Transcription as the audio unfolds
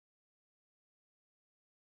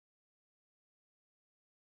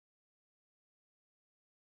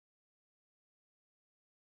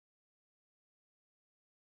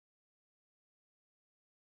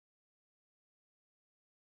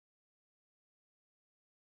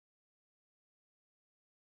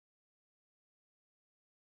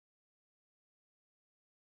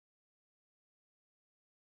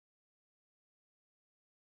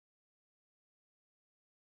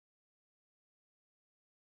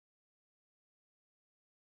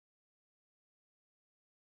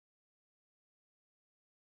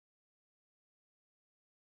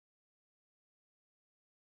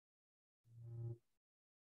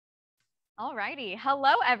All righty.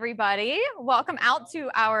 Hello, everybody. Welcome out to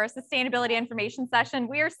our sustainability information session.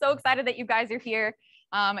 We are so excited that you guys are here.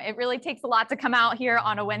 It really takes a lot to come out here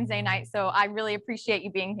on a Wednesday night, so I really appreciate you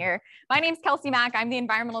being here. My name is Casie. I'm the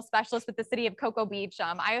environmental specialist with the city of Cocoa Beach.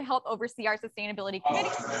 I help oversee our sustainability committee,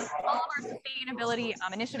 all of our sustainability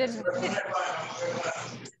initiatives in the city.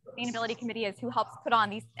 Sustainability committee is who helps put on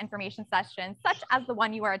these information sessions, such as the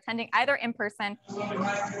one you are attending either in person or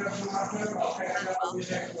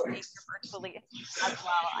virtually as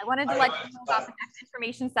well. I wanted to let you know about the next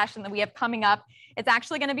information session that we have coming up. It's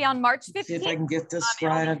actually going to be on March 15th. See if I can get this right.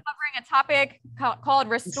 right. Covering a topic called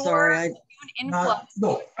Restore Lagoon Inflow.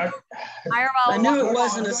 I knew it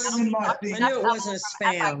wasn't a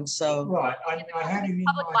spam, so. Right. I had him in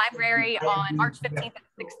public library on March 15th at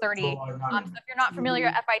 6:30. So if you're not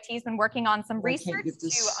familiar, FIT's been working on some research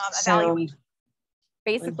to evaluate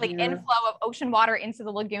basically inflow of ocean water into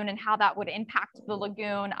the lagoon and how that would impact the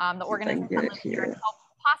lagoon, the organisms that live here, and help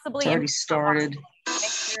possibly. It's already started. Make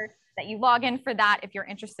sure that you log in for that if you're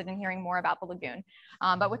interested in hearing more about the lagoon.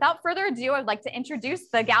 But without further ado, I'd like to introduce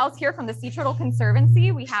the gals here from the Sea Turtle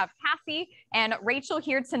Conservancy. We have Casie and Rachel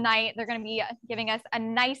here tonight. They're going to be giving us a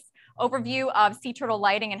nice overview of sea turtle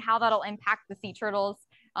lighting and how that'll impact the sea turtles,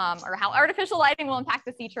 or how artificial lighting will impact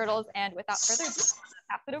the sea turtles. And without further ado, I'll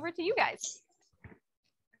pass it over to you guys.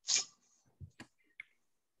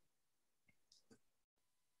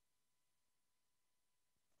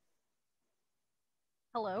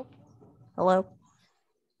 Hello. Hello.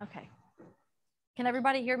 Okay. Can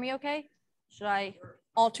everybody hear me okay? Should I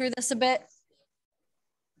alter this a bit?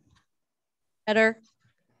 Better?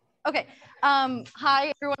 Okay.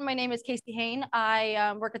 Hi, everyone. My name is Casie Hain.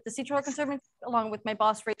 I work at the Sea Turtle Conservancy along with my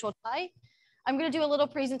boss, Rachel Tighe. I'm going to do a little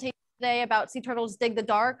presentation today about sea turtles dig the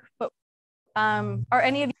dark, but are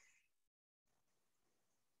any of you?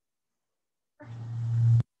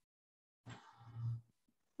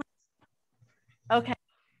 Okay.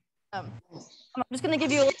 I'm just going to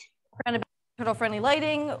give you a little background about turtle-friendly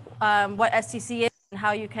lighting, what STC is, and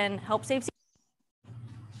how you can help save sea.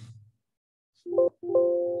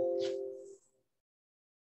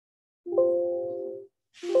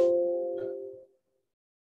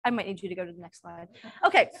 I might need you to go to the next slide.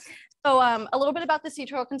 Okay, so a little bit about the Sea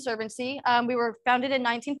Turtle Conservancy. We were founded in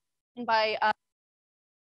 1910 by,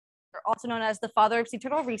 also known as the father of sea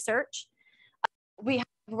turtle research. We have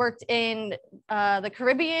worked in the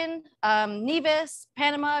Caribbean, Nevis,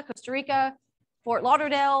 Panama, Costa Rica, Fort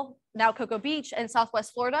Lauderdale, now Cocoa Beach, and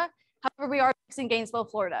Southwest Florida. However, we are in Gainesville,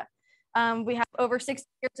 Florida. We have over 6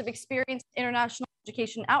 years of experience in international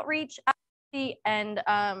education outreach, and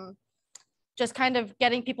just kind of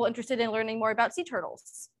getting people interested in learning more about sea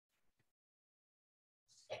turtles.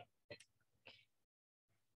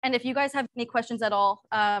 And if you guys have any questions at all,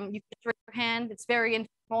 you can just raise your hand. It's very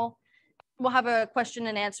informal. We'll have a question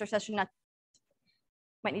and answer session.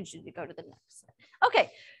 Might need you to go to the next slide.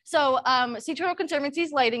 Okay, so Sea Turtle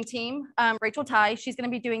Conservancy's lighting team, Rachel Tighe, she's going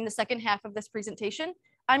to be doing the second half of this presentation.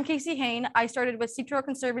 I'm Casie Hain. I started with Sea Turtle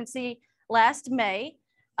Conservancy last May.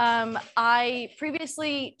 I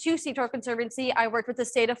previously to Sea Turtle Conservancy, I worked with the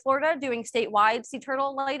state of Florida doing statewide sea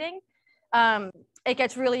turtle lighting. It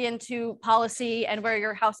gets really into policy and where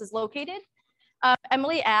your house is located.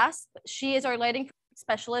 Emily Asp, she is our lighting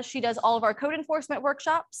specialist. She does all of our code enforcement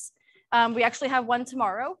workshops. We actually have one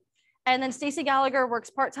tomorrow. And then Stacy Gallagher works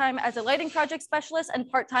part-time as a lighting project specialist and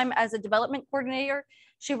part-time as a development coordinator.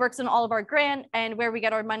 She works on all of our grant and where we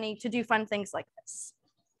get our money to do fun things like this.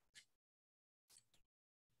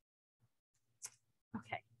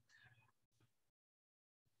 Okay.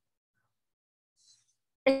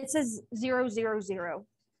 It says 000.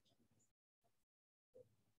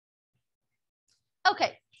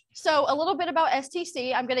 Okay. So a little bit about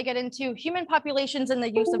STC, I'm going to get into human populations and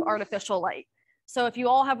the use of artificial light. So if you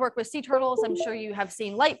all have worked with sea turtles, I'm sure you have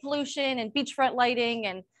seen light pollution and beachfront lighting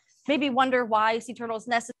and maybe wonder why sea turtles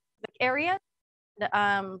nest in specific areas,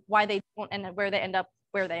 why they don't and where they end up.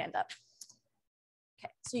 Okay,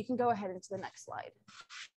 so you can go ahead into the next slide.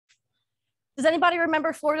 Does anybody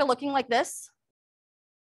remember Florida looking like this?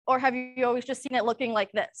 Or have you always just seen it looking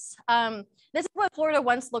like this? This is what Florida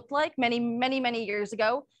once looked like many years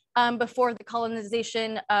ago, before the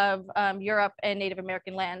colonization of Europe and Native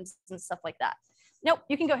American lands and stuff like that. Nope,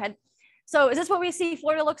 you can go ahead. So is this what we see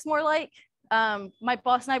Florida looks more like? My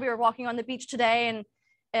boss and I, we were walking on the beach today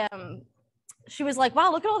and she was like,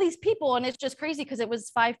 wow, look at all these people. And it's just crazy because it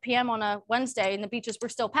was 5 p.m. on a Wednesday and the beaches were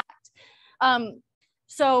still packed.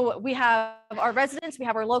 So we have our residents, we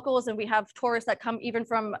have our locals, and we have tourists that come even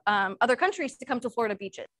from other countries to come to Florida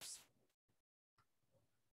beaches.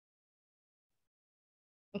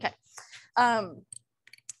 Okay.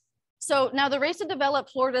 So now the race to develop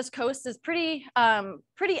Florida's coast is pretty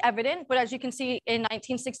evident, but as you can see in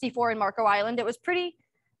 1964 in Marco Island, it was pretty,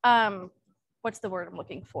 what's the word I'm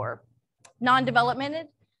looking for? Non-developmented.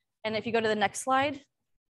 And if you go to the next slide,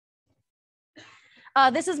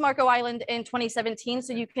 this is Marco Island in 2017.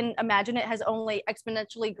 So you can imagine it has only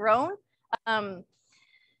exponentially grown.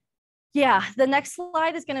 Yeah, the next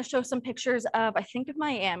slide is going to show some pictures of, I think, of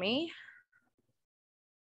Miami.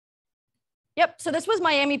 Yep, so this was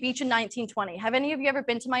Miami Beach in 1920. Have any of you ever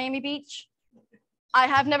been to Miami Beach? I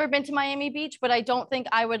have never been to Miami Beach, but I don't think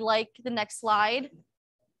I would like the next slide.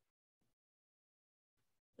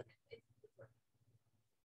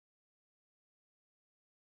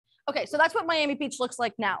 Okay, so that's what Miami Beach looks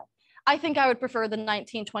like now. I think I would prefer the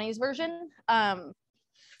 1920s version. Okay.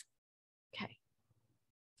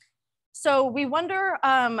 So we wonder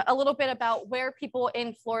a little bit about where people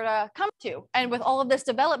in Florida come to. And with all of this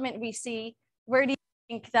development we see, where do you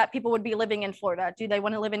think that people would be living in Florida? Do they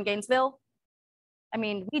want to live in Gainesville? I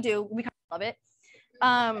mean, we do, we kind of love it.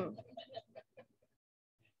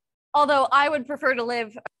 Although I would prefer to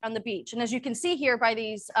live on the beach. And as you can see here by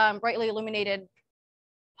these brightly illuminated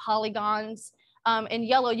polygons in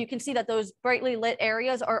yellow, you can see that those brightly lit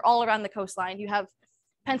areas are all around the coastline. You have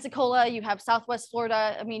Pensacola, you have Southwest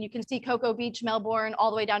Florida. I mean, you can see Cocoa Beach, Melbourne,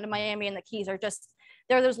 all the way down to Miami, and the Keys are just,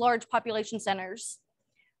 they're those large population centers,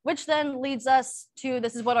 which then leads us to,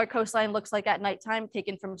 this is what our coastline looks like at nighttime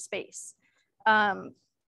taken from space. So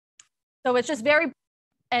it's just very,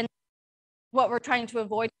 and what we're trying to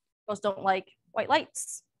avoid, most don't like white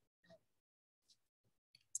lights.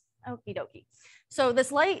 Okie dokie. So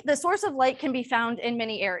this light, the source of light can be found in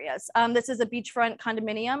many areas. This is a beachfront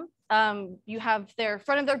condominium. You have their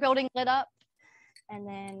front of their building lit up, and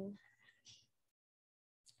then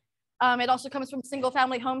it also comes from single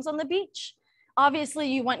family homes on the beach. Obviously,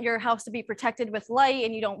 you want your house to be protected with light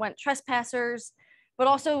and you don't want trespassers, but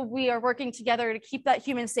also we are working together to keep that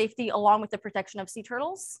human safety along with the protection of sea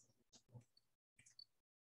turtles.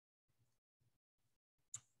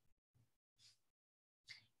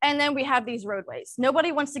 And then we have these roadways.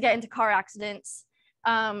 Nobody wants to get into car accidents.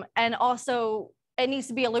 And also it needs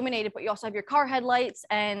to be illuminated, but you also have your car headlights.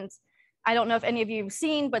 And I don't know if any of you have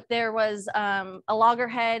seen, but there was a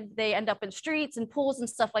loggerhead. They end up in streets and pools and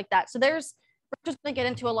stuff like that. So we're just gonna get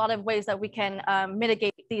into a lot of ways that we can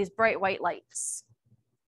mitigate these bright white lights.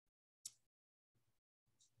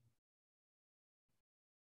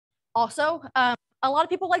 Also, a lot of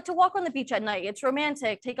people like to walk on the beach at night. It's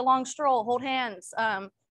romantic, take a long stroll, hold hands.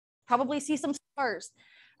 Probably see some stars.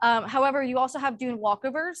 However, you also have dune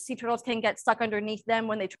walkovers. Sea turtles can get stuck underneath them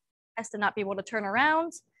when they test and not be able to turn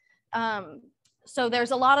around. So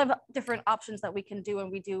there's a lot of different options that we can do when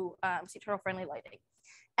we do sea turtle friendly lighting.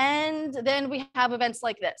 And then we have events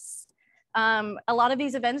like this. A lot of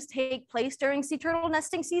these events take place during sea turtle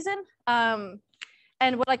nesting season. And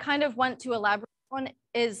what I kind of want to elaborate on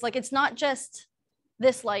is like, it's not just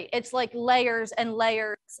this light, it's like layers and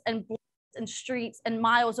layers and and streets and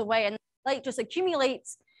miles away, and light just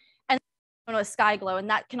accumulates and a sky glow, and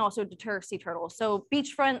that can also deter sea turtles. So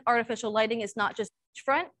beachfront artificial lighting is not just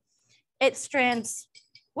beachfront, it strands,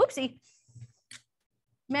 whoopsie,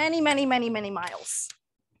 many miles.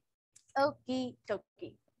 Okie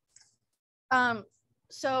dokie.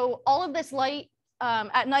 So all of this light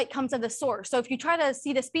at night comes at the source. So if you try to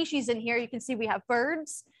see the species in here, you can see we have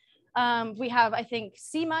birds, we have, I think,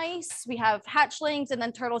 sea mice, we have hatchlings, and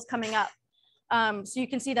then turtles coming up. So you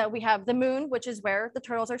can see that we have the moon, which is where the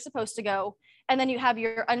turtles are supposed to go. And then you have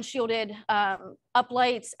your unshielded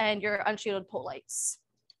uplights and your unshielded pole lights.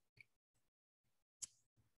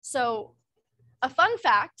 So a fun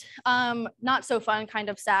fact, not so fun, kind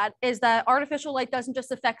of sad, is that artificial light doesn't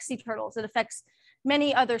just affect sea turtles, it affects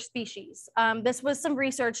many other species. This was some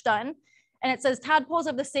research done, and it says tadpoles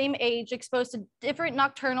of the same age exposed to different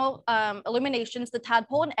nocturnal illuminations. The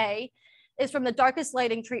tadpole in A is from the darkest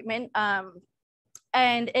lighting treatment,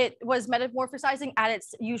 and it was metamorphosizing at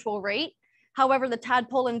its usual rate. However, the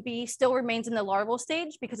tadpole in B still remains in the larval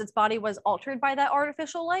stage because its body was altered by that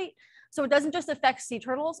artificial light. So it doesn't just affect sea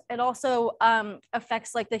turtles, it also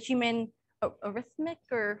affects like the human arrhythmic,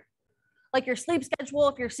 or like your sleep schedule.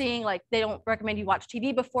 If you're seeing, like, they don't recommend you watch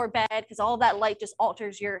TV before bed because all that light just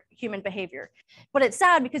alters your human behavior. But it's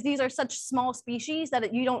sad because these are such small species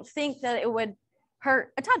that you don't think that it would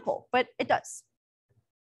hurt a tadpole, but it does.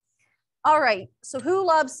 All right, so who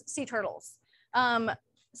loves sea turtles?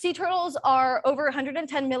 Sea turtles are over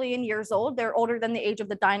 110 million years old. They're older than the age of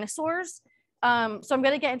the dinosaurs. So I'm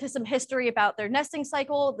gonna get into some history about their nesting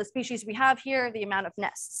cycle, the species we have here, the amount of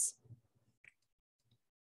nests.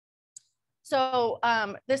 So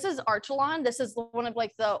this is Archelon. This is one of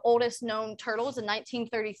like the oldest known turtles in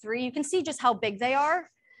 1933. You can see just how big they are.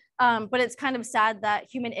 But it's kind of sad that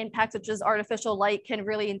human impact, such as artificial light, can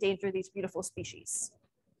really endanger these beautiful species.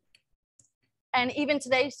 And even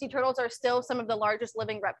today, sea turtles are still some of the largest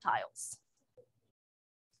living reptiles.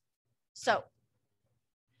 So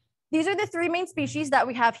these are the three main species that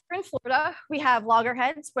we have here in Florida. We have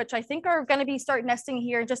loggerheads, which I think are going to start nesting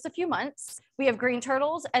here in just a few months. We have green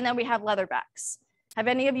turtles, and then we have leatherbacks. Have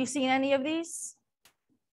any of you seen any of these?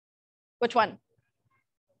 Which one?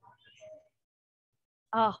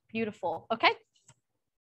 Oh, beautiful. Okay.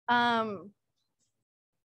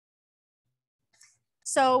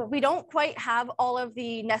 So we don't quite have all of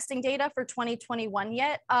the nesting data for 2021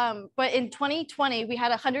 yet, but in 2020, we had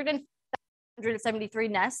 173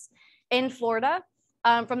 nests in Florida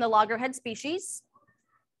from the loggerhead species.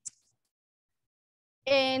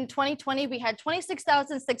 In 2020, we had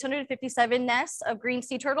 26,657 nests of green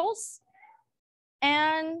sea turtles.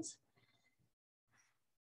 And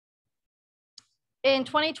in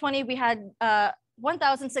 2020, we had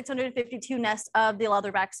 1,652 nests of the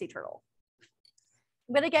leatherback sea turtle.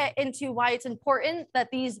 I'm going to get into why it's important that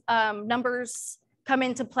these numbers come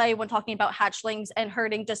into play when talking about hatchlings and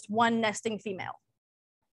herding just one nesting female.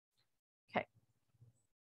 Okay.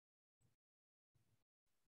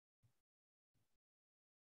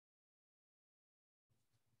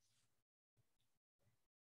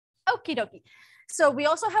 Okie dokie. So we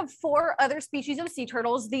also have 4 other species of sea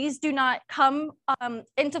turtles. These do not come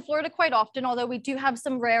into Florida quite often, although we do have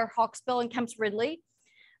some rare hawksbill and Kemp's Ridley.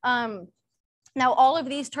 Now, all of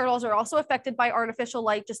these turtles are also affected by artificial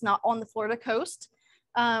light, just not on the Florida coast.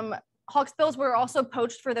 Hawksbills were also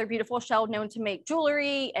poached for their beautiful shell, known to make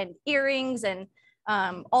jewelry and earrings and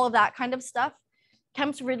all of that kind of stuff.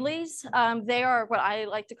 Kemp's Ridleys, they are what I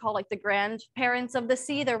like to call like the grandparents of the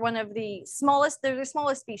sea. They're one of the smallest, they're the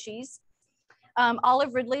smallest species.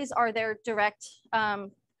 Olive Ridleys are their direct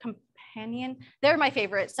companion. They're my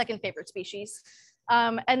favorite, second favorite species.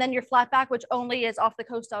 And then your flatback, which only is off the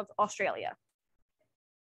coast of Australia.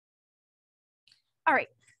 All right,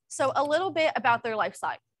 so a little bit about their life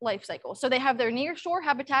cycle. So they have their near shore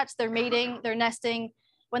habitats, their mating, their nesting,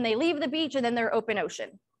 when they leave the beach, and then their open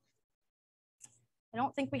ocean. I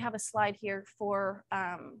don't think we have a slide here for,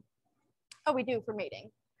 oh, we do for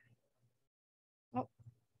mating. Nope.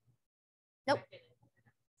 Nope.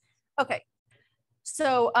 Okay,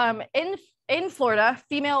 so in Florida,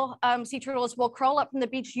 female sea turtles will crawl up from the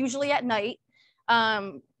beach usually at night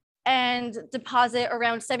and deposit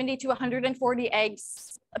around 70 to 140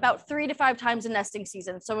 eggs about 3 to 5 times in nesting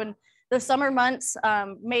season. So in the summer months,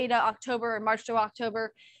 May to October and March to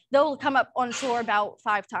October, they'll come up on shore about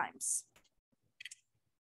 5 times.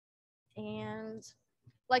 And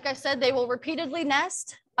like I said, they will repeatedly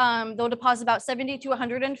nest. They'll deposit about 70 to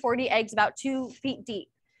 140 eggs about 2 feet deep.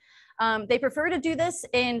 They prefer to do this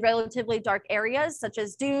in relatively dark areas, such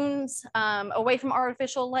as dunes, away from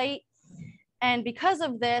artificial light. And because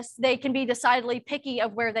of this, they can be decidedly picky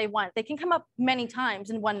of where they want. They can come up many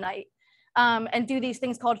times in one night and do these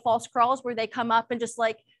things called false crawls, where they come up and just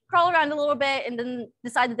like crawl around a little bit and then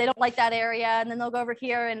decide that they don't like that area. And then they'll go over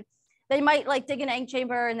here and they might like dig an egg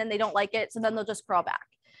chamber and then they don't like it. So then they'll just crawl back.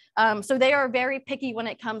 So they are very picky when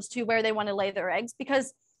it comes to where they want to lay their eggs,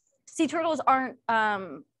 because sea turtles aren't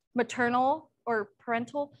maternal or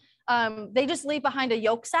parental. They just leave behind a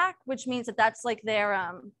yolk sac, which means that that's like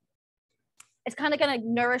their, it's kind of going to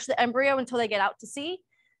nourish the embryo until they get out to sea.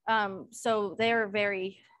 So they're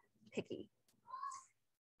very picky.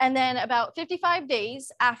 And then about 55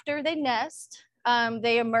 days after they nest,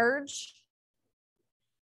 they emerge.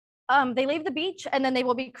 They leave the beach and then they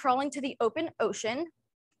will be crawling to the open ocean.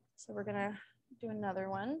 So we're gonna do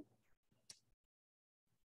another one.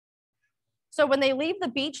 So when they leave the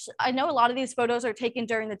beach, I know a lot of these photos are taken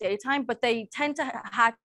during the daytime, but they tend to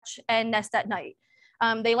hatch and nest at night.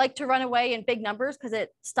 They like to run away in big numbers because it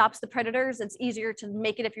stops the predators. It's easier to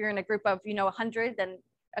make it if you're in a group of 100 than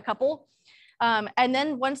a couple. And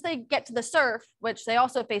then once they get to the surf, which they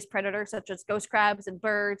also face predators such as ghost crabs and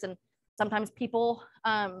birds and sometimes people,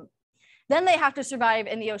 then they have to survive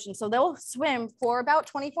in the ocean. So they'll swim for about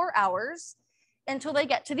 24 hours until they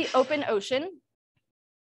get to the open ocean.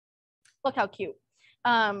 Look how cute.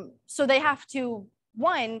 So they have to,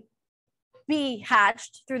 1, be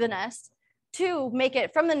hatched through the nest, 2, make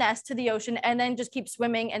it from the nest to the ocean, and then just keep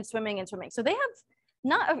swimming and swimming and swimming. So they have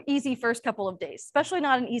not an easy first couple of days, especially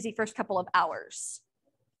not an easy first couple of hours.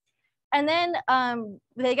 And then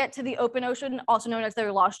they get to the open ocean, also known as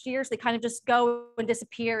their lost years. They kind of just go and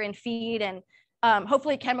disappear and feed and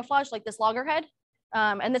hopefully camouflage like this loggerhead.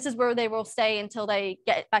 And this is where they will stay until they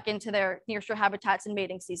get back into their nearshore habitats in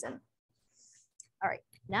mating season. All right,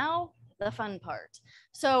 now the fun part.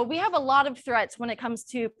 So we have a lot of threats when it comes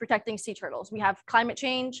to protecting sea turtles. We have climate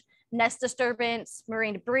change, nest disturbance,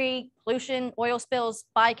 marine debris, pollution, oil spills,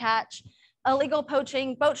 bycatch, illegal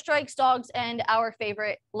poaching, boat strikes, dogs, and our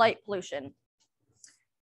favorite, light pollution.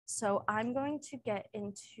 So I'm going to get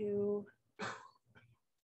into,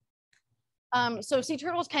 so sea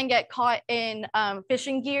turtles can get caught in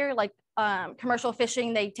fishing gear, like commercial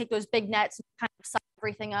fishing. They take those big nets and kind of suck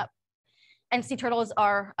everything up. And sea turtles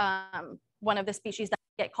are one of the species that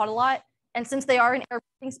get caught a lot. And since they are an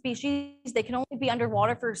air-breathing species, they can only be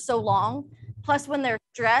underwater for so long. Plus, when they're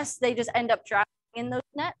stressed, they just end up drowning in those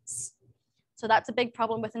nets. So that's a big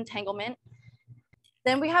problem with entanglement.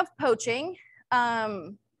 Then we have poaching.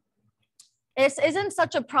 This isn't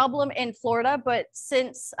such a problem in Florida, but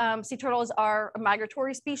since sea turtles are a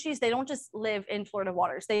migratory species, they don't just live in Florida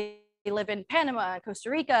waters. They live in Panama, Costa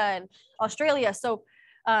Rica, and Australia. So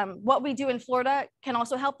what we do in Florida can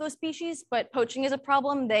also help those species, but poaching is a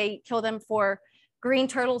problem. They kill them for green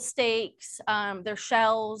turtle steaks, their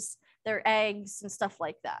shells, their eggs, and stuff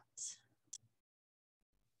like that.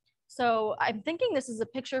 So I'm thinking this is a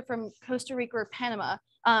picture from Costa Rica or Panama.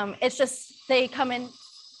 It's just they come in,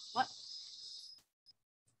 what?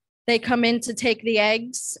 They come in to take the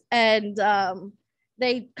eggs, and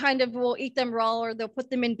they kind of will eat them raw, or they'll put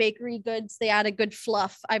them in bakery goods. They add a good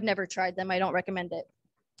fluff. I've never tried them. I don't recommend it.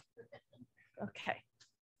 Okay.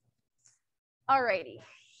 All righty.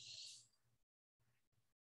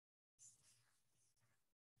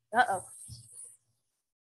 Uh-oh.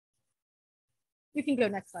 You can go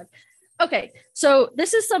next slide. Okay, so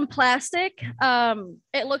this is some plastic.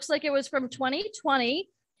 It looks like it was from 2020.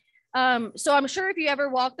 So I'm sure if you ever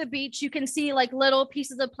walk the beach, you can see like little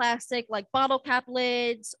pieces of plastic, like bottle cap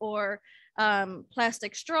lids or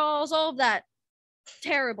plastic straws, all of that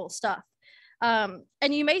terrible stuff. And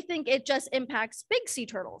you may think it just impacts big sea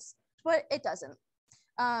turtles, but it doesn't.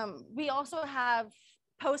 We also have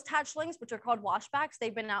post hatchlings, which are called washbacks.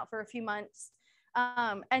 They've been out for a few months.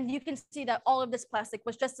 And you can see that all of this plastic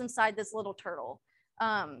was just inside this little turtle.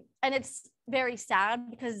 And it's very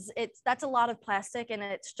sad because that's a lot of plastic, and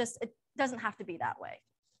it doesn't have to be that way.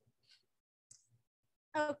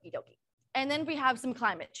 Okie dokie. And then we have some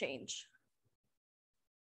climate change.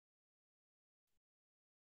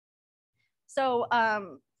 So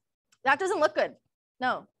that doesn't look good,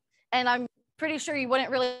 no. And I'm pretty sure you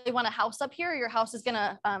wouldn't really want a house up here. Your house is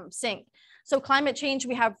gonna sink. So climate change,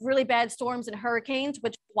 we have really bad storms and hurricanes,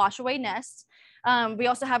 which wash away nests. We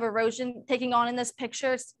also have erosion taking on in this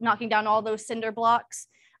picture, knocking down all those cinder blocks.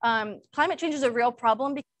 Climate change is a real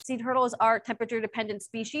problem because sea turtles are temperature dependent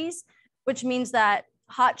species, which means that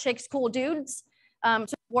hot chicks cool dudes. So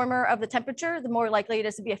the warmer of the temperature, the more likely it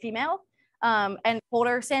is to be a female. And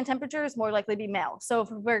colder sand temperature is more likely to be male. So if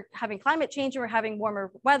we're having climate change and we're having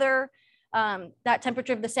warmer weather, that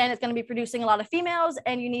temperature of the sand is going to be producing a lot of females,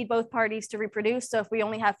 and you need both parties to reproduce. So if we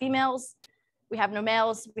only have females, we have no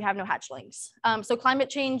males, we have no hatchlings. So climate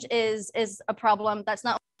change is a problem that's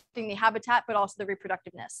not affecting the habitat, but also the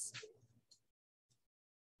reproductiveness.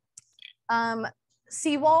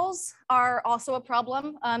 Seawalls are also a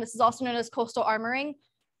problem. This is also known as coastal armoring.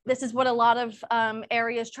 This is what a lot of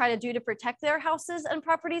areas try to do to protect their houses and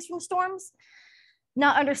properties from storms,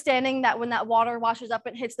 not understanding that when that water washes up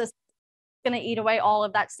and hits this, it's going to eat away all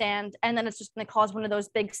of that sand, and then it's just going to cause one of those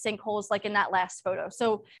big sinkholes like in that last photo.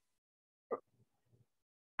 So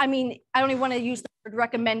I mean, I don't even want to use the word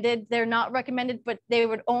recommended. They're not recommended, but they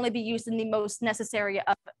would only be used in the most necessary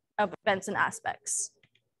of events and aspects.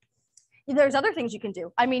 There's other things you can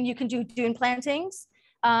do. I mean, you can do dune plantings.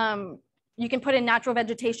 You can put in natural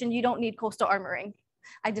vegetation. You don't need coastal armoring.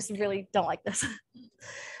 I just really don't like this.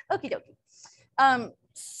 Okie dokie.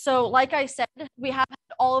 So like I said, we have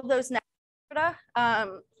all of those nests.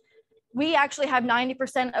 We actually have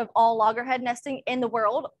 90% of all loggerhead nesting in the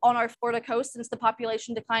world on our Florida coast since the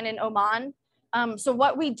population decline in Oman. So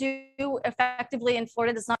what we do effectively in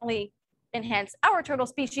Florida does not only enhance our turtle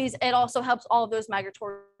species, it also helps all of those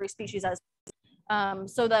migratory species as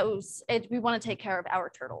so we want to take care of our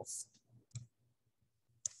turtles.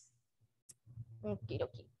 Okie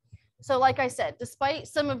dokie. So like I said, despite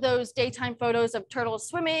some of those daytime photos of turtles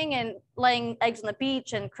swimming and laying eggs on the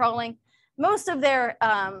beach and crawling, most of their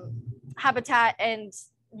habitat and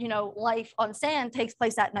life on sand takes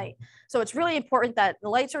place at night. So it's really important that the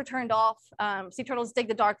lights are turned off. Sea turtles dig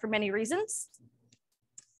the dark for many reasons.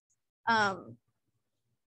 And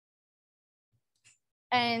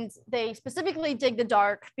they specifically dig the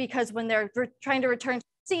dark because when they're trying to return to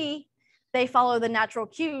the sea, they follow the natural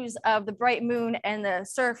cues of the bright moon and the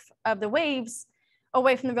surf of the waves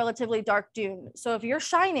away from the relatively dark dune. So if you're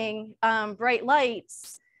shining bright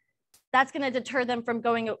lights, that's going to deter them from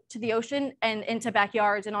going to the ocean and into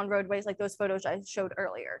backyards and on roadways like those photos I showed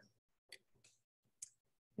earlier.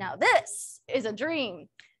 Now this is a dream.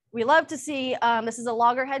 We love to see, this is a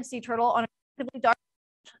loggerhead sea turtle on a relatively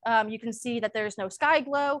dark. You can see that there's no sky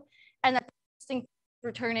glow and that the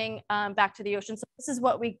returning back to the ocean. So this is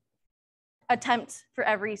what we attempt for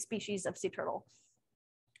every species of sea turtle.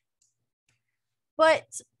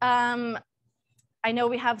 But I know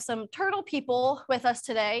we have some turtle people with us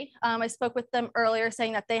today. I spoke with them earlier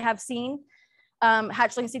saying that they have seen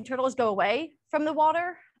hatchling sea turtles go away from the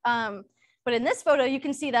water. But in this photo, you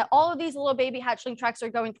can see that all of these little baby hatchling tracks are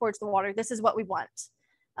going towards the water. This is what we want.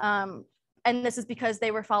 And this is because they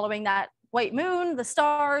were following that white moon, the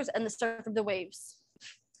stars, and the surf of the waves.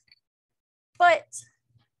 But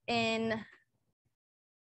in,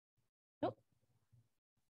 oh,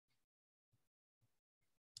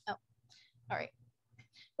 all right.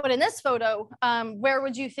 But in this photo, where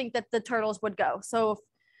would you think that the turtles would go? So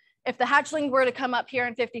if the hatchling were to come up here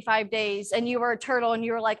in 55 days and you were a turtle and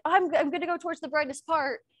you were like, oh, I'm going to go towards the brightest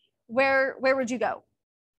part, where would you go?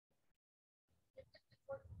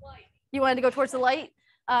 You wanted to go towards the light?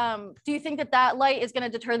 Do you think that that light is going to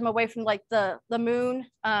deter them away from like the moon?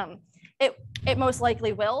 It most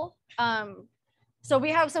likely will. So we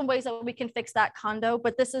have some ways that we can fix that condo,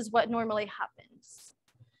 but this is what normally happens.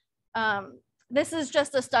 This is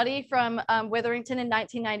just a study from Witherington in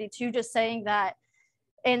 1992, just saying that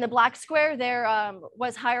in the black square, there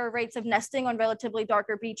was higher rates of nesting on relatively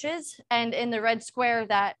darker beaches. And in the red square,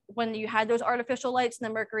 that when you had those artificial lights and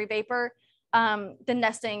the mercury vapor, the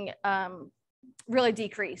nesting really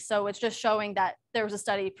decreased. So it's just showing that there was a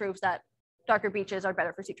study that proves that darker beaches are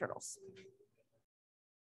better for sea turtles.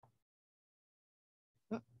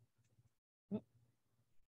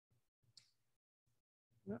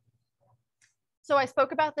 So I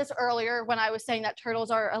spoke about this earlier when I was saying that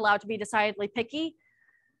turtles are allowed to be decidedly picky.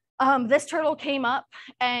 This turtle came up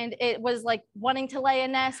and it was like wanting to lay a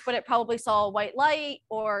nest, but it probably saw a white light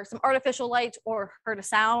or some artificial lights or heard a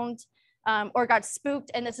sound or got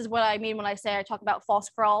spooked. And this is what I mean when I say I talk about false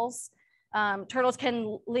crawls. Turtles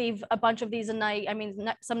can leave a bunch of these a night. I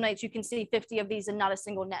mean, some nights you can see 50 of these and not a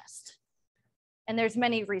single nest. And there's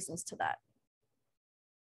many reasons to that.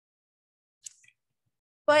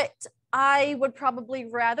 But I would probably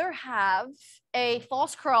rather have a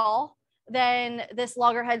false crawl than this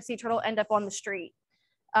loggerhead sea turtle end up on the street.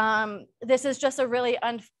 This is just a really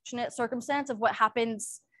unfortunate circumstance of what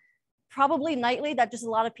happens probably nightly that just a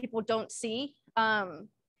lot of people don't see.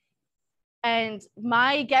 And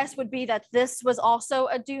my guess would be that this was also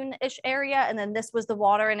a dune-ish area, and then this was the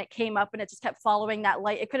water, and it came up and it just kept following that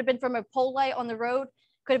light. It could have been from a pole light on the road,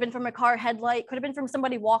 could have been from a car headlight, could have been from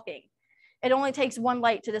somebody walking. It only takes one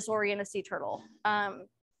light to disorient a sea turtle.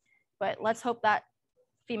 But let's hope that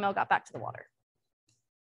female got back to the water.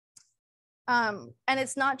 And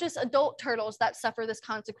it's not just adult turtles that suffer this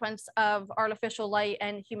consequence of artificial light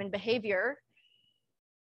and human behavior.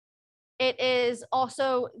 It is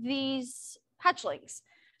also these hatchlings.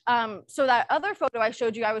 So that other photo I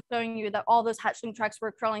showed you, I was showing you that all those hatchling tracks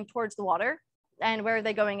were crawling towards the water. And where are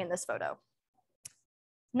they going in this photo?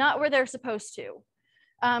 Not where they're supposed to.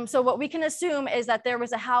 So what we can assume is that there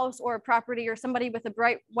was a house or a property or somebody with a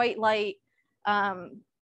bright white light,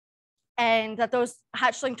 and that those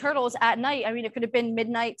hatchling turtles at night, I mean, it could have been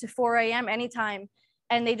midnight to 4 a.m. anytime,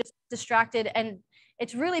 and they just distracted. And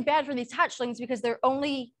it's really bad for these hatchlings because they're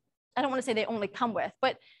only, I don't want to say they only come with,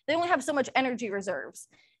 but they only have so much energy reserves.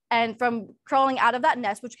 And from crawling out of that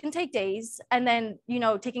nest, which can take days, and then, you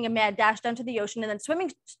know, taking a mad dash down to the ocean and then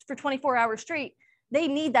swimming for 24 hours straight, they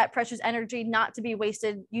need that precious energy not to be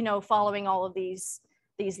wasted, you know, following all of these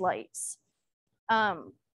lights.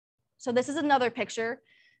 So this is another picture.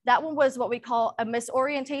 That one was what we call a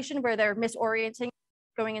misorientation, where they're misorienting,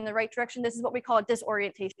 going in the right direction. This is what we call a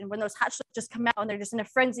disorientation, when those hatchlings just come out and they're just in a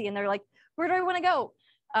frenzy and they're like, where do I want to go?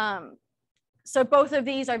 So both of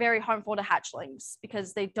these are very harmful to hatchlings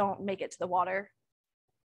because they don't make it to the water.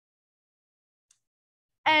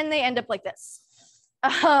 And they end up like this.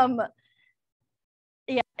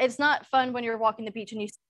 Yeah, it's not fun when you're walking the beach and you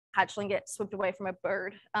see a hatchling get swept away from a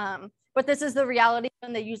bird. But this is the reality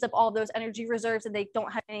when they use up all those energy reserves and they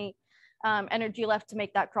don't have any energy left to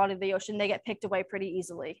make that crawl to the ocean. They get picked away pretty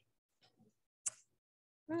easily.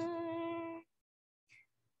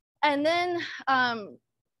 And then,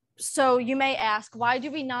 so you may ask, why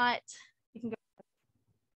do we not, you can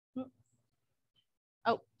go,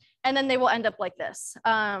 oh, and then they will end up like this.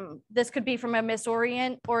 This could be from a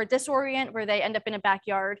misorient or a disorient where they end up in a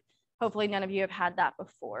backyard. Hopefully none of you have had that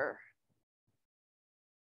before.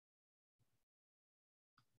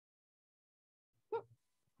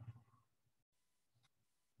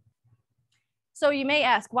 So you may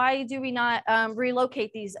ask, why do we not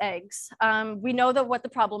relocate these eggs? We know that what the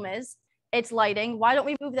problem is. It's lighting. Why don't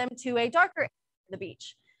we move them to a darker area of the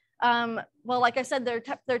beach? Well, like I said,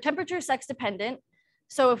 they're temperature sex dependent.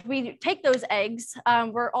 So if we take those eggs,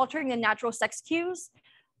 we're altering the natural sex cues.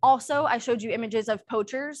 Also, I showed you images of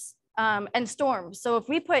poachers and storms. So if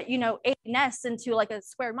we put, 80 nests into like a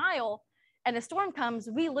square mile and a storm comes,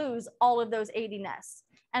 we lose all of those 80 nests.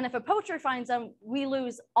 And if a poacher finds them, we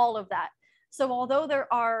lose all of that. So although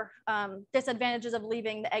there are disadvantages of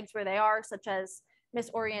leaving the eggs where they are, such as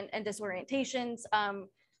misorient and disorientations,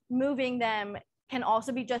 moving them can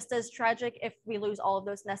also be just as tragic if we lose all of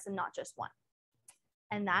those nests and not just one.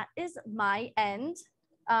 And that is my end.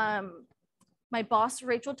 My boss,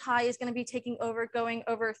 Rachel Tighe, is going to be taking over, going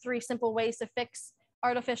over 3 simple ways to fix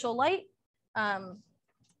artificial light.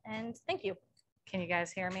 And thank you. Can you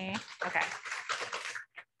guys hear me? Okay.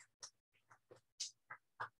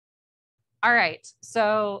 All right,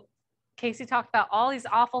 so Casie talked about all these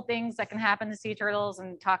awful things that can happen to sea turtles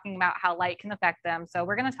and talking about how light can affect them. So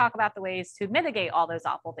we're going to talk about the ways to mitigate all those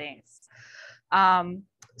awful things.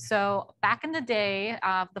 So back in the day,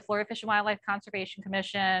 the Florida Fish and Wildlife Conservation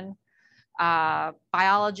Commission,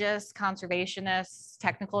 biologists, conservationists,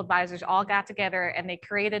 technical advisors all got together and they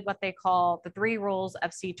created what they call the 3 rules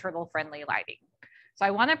of sea turtle friendly lighting. So I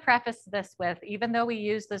want to preface this with, even though we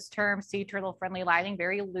use this term sea turtle friendly lighting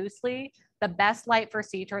very loosely, the best light for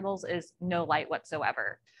sea turtles is no light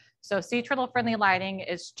whatsoever. So sea turtle friendly lighting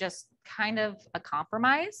is just kind of a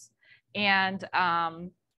compromise. And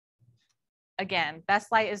again,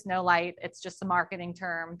 best light is no light. It's just a marketing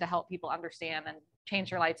term to help people understand and change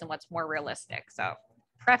their lights and what's more realistic. So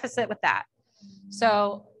preface it with that.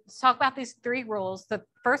 So let's talk about these 3 rules. The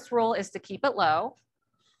first rule is to keep it low.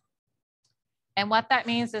 And what that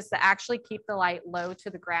means is to actually keep the light low to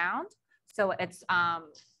the ground. So it's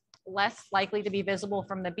less likely to be visible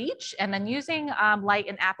from the beach, and then using light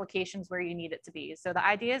in applications where you need it to be. So the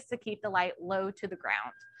idea is to keep the light low to the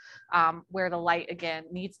ground, where the light, again,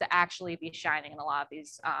 needs to actually be shining in a lot of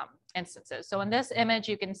these instances. So in this image,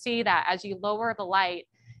 you can see that as you lower the light,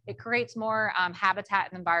 it creates more habitat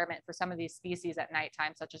and environment for some of these species at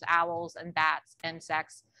nighttime, such as owls and bats,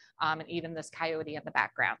 insects, and even this coyote in the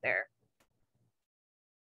background there.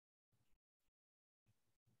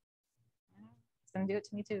 Gonna do it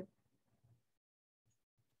to me too.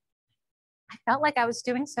 I felt like I was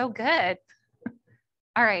doing so good.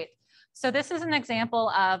 All right, so this is an example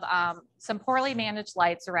of some poorly managed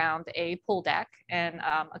lights around a pool deck and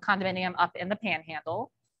a condominium up in the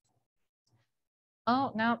Panhandle.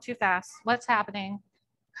 Oh no, too fast. What's happening?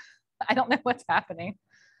 I don't know what's happening.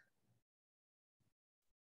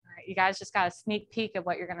 All right, you guys just got a sneak peek of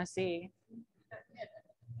what you're gonna see.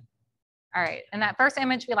 All right, and that first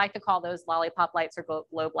image, we like to call those lollipop lights or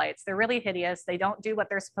globe lights. They're really hideous. They don't do what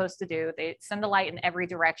they're supposed to do. They send the light in every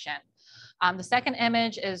direction. The second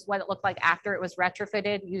image is what it looked like after it was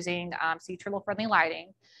retrofitted using sea turtle friendly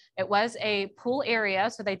lighting. It was a pool area,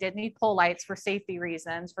 so they did need pole lights for safety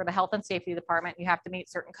reasons. For the health and safety department, you have to meet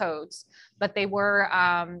certain codes, but they were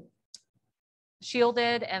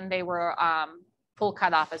shielded and they were pool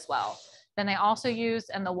cut off as well. Then they also used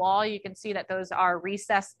in the wall, you can see that those are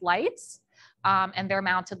recessed lights and they're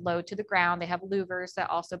mounted low to the ground. They have louvers that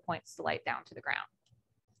also points the light down to the ground.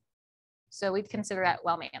 So we'd consider that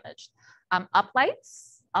well managed.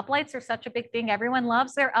 Uplights. Uplights are such a big thing. Everyone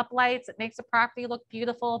loves their uplights. It makes the property look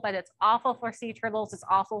beautiful, but it's awful for sea turtles. It's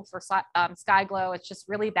awful for sky glow. It's just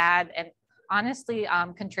really bad and honestly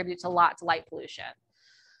contributes a lot to light pollution.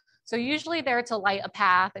 So usually they're to light a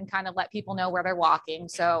path and kind of let people know where they're walking.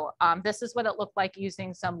 So this is what it looked like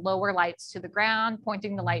using some lower lights to the ground,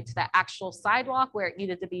 pointing the light to the actual sidewalk where it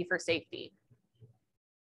needed to be for safety.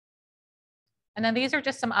 And then these are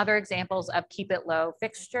just some other examples of keep it low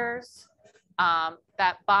fixtures.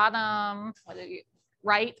 That bottom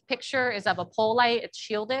right picture is of a pole light. It's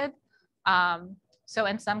shielded. So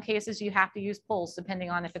in some cases you have to use poles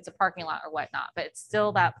depending on if it's a parking lot or whatnot, but it's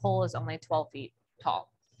still that pole is only 12 feet tall.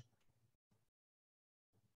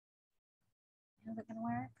 Is it gonna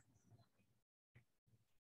work?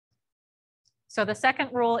 So the second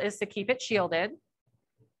rule is to keep it shielded.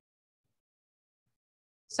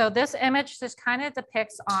 So this image just kind of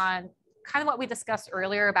depicts on kind of what we discussed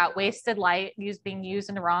earlier about wasted light being used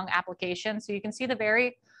in the wrong application. So you can see the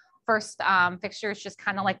very first fixture is just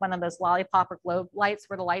kind of like one of those lollipop or globe lights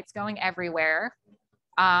where the light's going everywhere.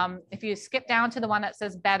 If you skip down to the one that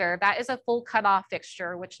says better, that is a full cutoff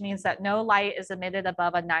fixture, which means that no light is emitted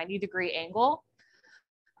above a 90-degree angle.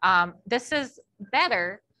 This is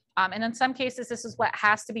better. And in some cases, this is what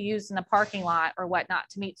has to be used in a parking lot or whatnot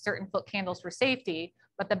to meet certain foot candles for safety.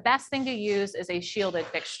 But the best thing to use is a shielded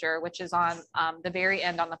fixture, which is on the very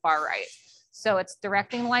end on the far right. So it's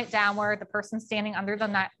directing the light downward. The person standing under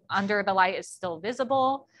the light is still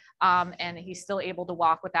visible, and he's still able to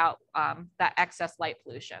walk without that excess light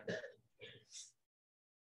pollution.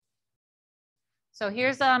 So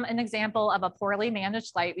here's an example of a poorly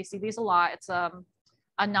managed light. We see these a lot. It's a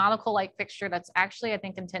nautical light fixture that's actually, I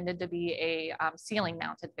think, intended to be a ceiling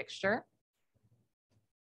mounted fixture.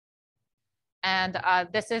 And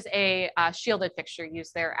this is a shielded fixture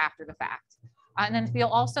used there after the fact. And then you'll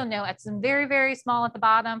also know it's very, very small at the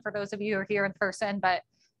bottom for those of you who are here in person, but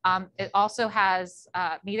it also has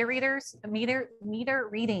meter readings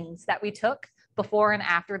that we took before and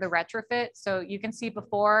after the retrofit. So you can see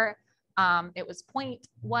before it was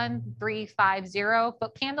 0.1350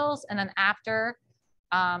 foot candles, and then after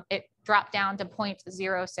it dropped down to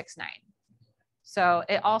 0.069. So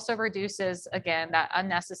it also reduces, again, that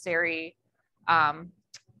unnecessary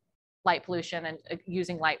light pollution and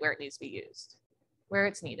using light where it needs to be used, where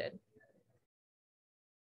it's needed.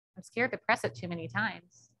 I'm scared to press it too many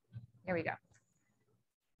times. Here we go.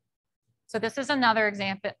 So this is another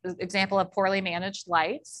example of poorly managed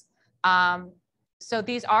lights. So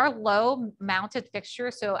these are low mounted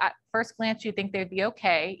fixtures. So at first glance, you think they'd be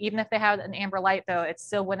okay. Even if they had an amber light though, it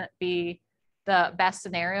still wouldn't be the best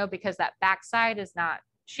scenario because that backside is not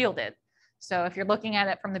shielded. So if you're looking at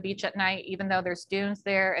it from the beach at night, even though there's dunes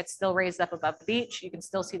there, it's still raised up above the beach. You can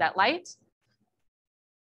still see that light.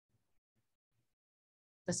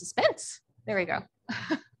 The suspense, there we go.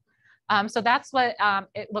 So that's what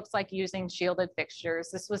it looks like using shielded fixtures.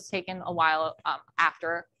 This was taken a while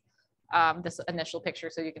after this initial picture,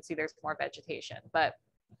 so you can see there's more vegetation, but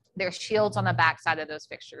there's shields on the back side of those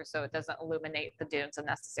fixtures, so it doesn't illuminate the dunes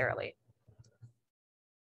unnecessarily.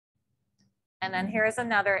 And then here's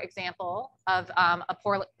another example of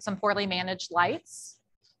some poorly managed lights.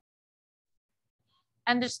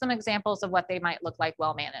 And just some examples of what they might look like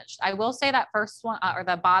well managed. I will say that first one, or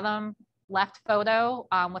the bottom left photo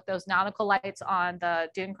with those nautical lights on the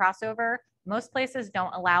dune crossover, most places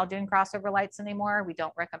don't allow dune crossover lights anymore. We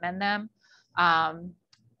don't recommend them.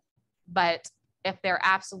 But if they're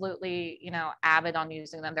absolutely, avid on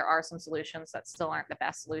using them, there are some solutions that still aren't the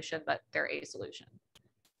best solution, but they're a solution.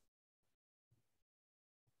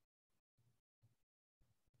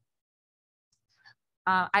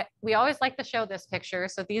 We always like to show this picture.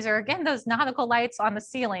 So these are, again, those nautical lights on the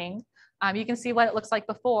ceiling. You can see what it looks like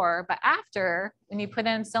before, but after, when you put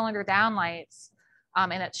in cylinder down lights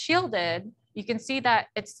and it's shielded, you can see that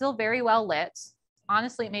it's still very well lit.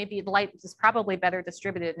 Honestly, maybe the light is probably better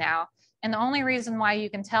distributed now. And the only reason why you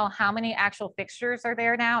can tell how many actual fixtures are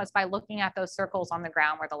there now is by looking at those circles on the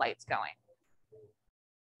ground where the light's going.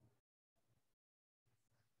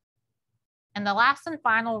 And the last and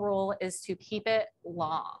final rule is to keep it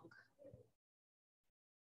long.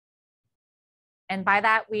 And by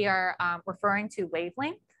that, we are referring to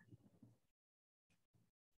wavelength.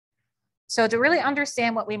 So to really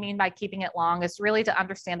understand what we mean by keeping it long is really to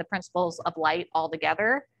understand the principles of light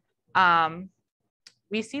altogether.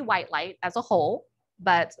 We see white light as a whole,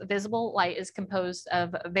 but visible light is composed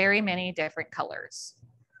of very many different colors.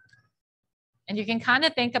 And you can kind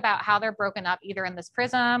of think about how they're broken up either in this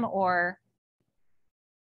prism or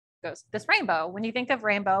this rainbow. When you think of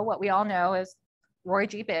rainbow, what we all know is Roy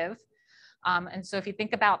G. Biv. And so if you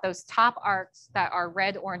think about those top arcs that are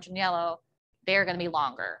red, orange, and yellow, they're going to be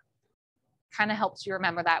longer. Kind of helps you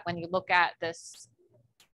remember that when you look at this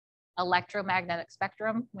electromagnetic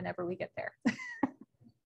spectrum, whenever we get there.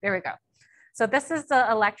 There we go. So this is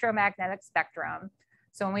the electromagnetic spectrum.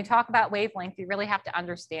 So when we talk about wavelength, you really have to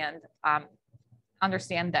understand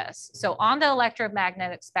this. So on the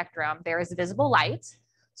electromagnetic spectrum, there is visible light.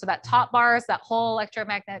 So that top bar is that whole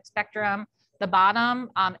electromagnetic spectrum. The bottom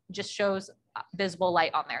just shows visible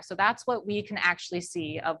light on there. So that's what we can actually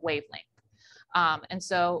see of wavelength. And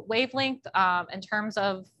so wavelength, in terms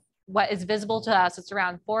of what is visible to us, it's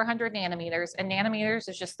around 400 nanometers, and nanometers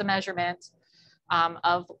is just the measurement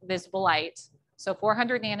of visible light. So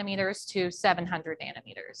 400 nanometers to 700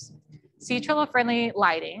 nanometers. CTRL-friendly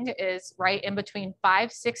lighting is right in between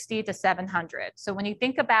 560 to 700. So when you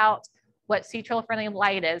think about what CTRL-friendly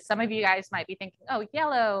light is, some of you guys might be thinking, oh,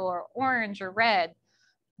 yellow or orange or red.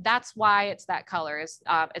 That's why it's that color.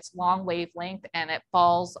 It's long wavelength and it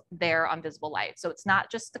falls there on visible light. So it's not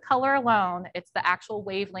just the color alone, it's the actual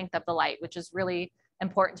wavelength of the light, which is really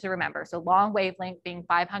important to remember. So long wavelength being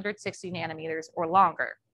 560 nanometers or longer.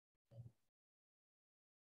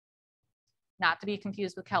 Not to be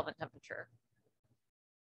confused with Kelvin temperature.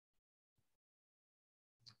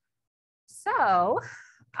 So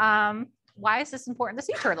why is this important to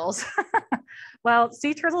sea turtles? Well,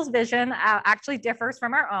 sea turtles' vision actually differs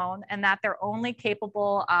from our own in that they're only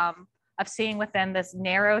capable of seeing within this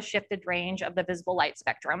narrow shifted range of the visible light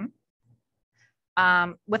spectrum,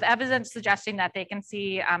 with evidence suggesting that they can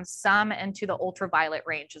see some into the ultraviolet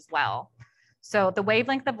range as well. So the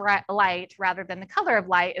wavelength of light rather than the color of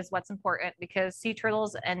light is what's important, because sea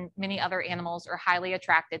turtles and many other animals are highly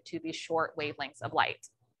attracted to these short wavelengths of light.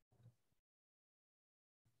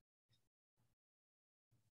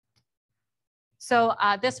 So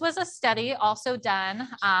this was a study also done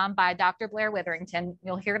by Dr. Blair Witherington.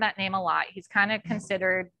 You'll hear that name a lot. He's kind of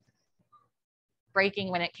considered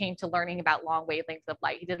breaking when it came to learning about long wavelengths of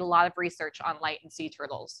light. He did a lot of research on light and sea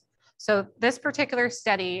turtles. So this particular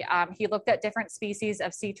study, he looked at different species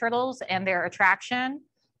of sea turtles and their attraction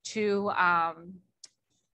to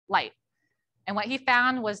light. And what he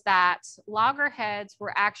found was that loggerheads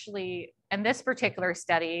were actually, in this particular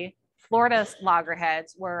study, Florida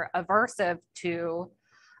loggerheads were aversive to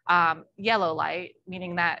yellow light,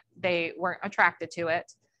 meaning that they weren't attracted to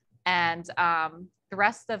it. And the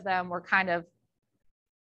rest of them were kind of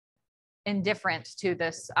indifferent to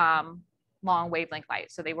this long wavelength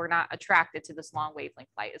light. So they were not attracted to this long wavelength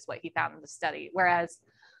light is what he found in the study. Whereas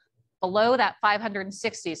below that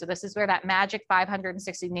 560, so this is where that magic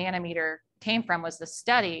 560 nanometer came from, was the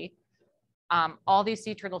study. All these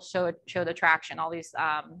sea turtles showed attraction. All these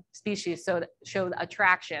species showed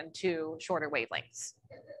attraction to shorter wavelengths.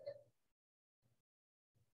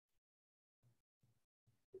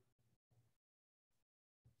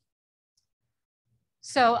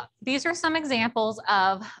 So these are some examples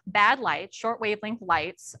of bad light, short wavelength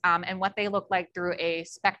lights, and what they look like through a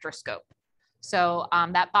spectroscope. So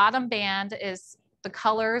that bottom band is the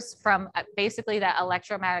colors from basically that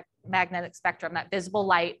electromagnetic spectrum, that visible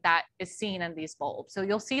light that is seen in these bulbs. So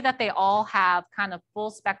you'll see that they all have kind of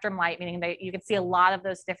full spectrum light, meaning that you can see a lot of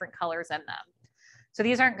those different colors in them. So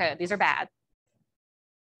these aren't good, these are bad.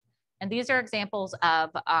 And these are examples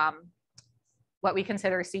of what we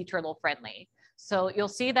consider sea turtle friendly. So you'll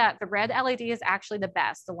see that the red LED is actually the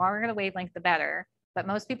best. The longer the wavelength, the better. But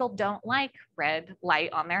most people don't like red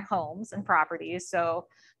light on their homes and properties. So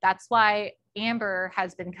that's why amber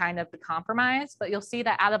has been kind of the compromise. But you'll see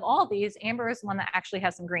that out of all these, amber is one that actually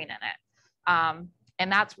has some green in it.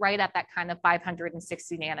 And that's right at that kind of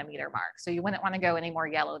 560 nanometer mark. So you wouldn't want to go any more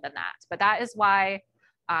yellow than that. But that is why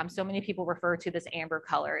so many people refer to this amber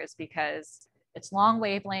color, is because it's long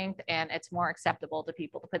wavelength and it's more acceptable to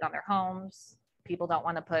people to put on their homes. People don't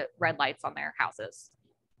want to put red lights on their houses.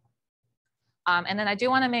 And then I do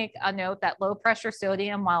want to make a note that low pressure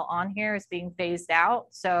sodium while on here is being phased out.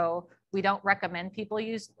 So we don't recommend people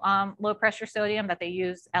use low pressure sodium, that they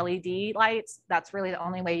use LED lights. That's really the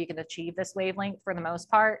only way you can achieve this wavelength for the most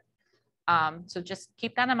part. So just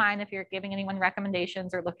keep that in mind if you're giving anyone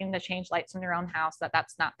recommendations or looking to change lights in your own house, that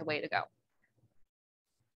that's not the way to go.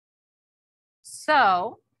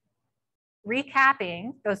 So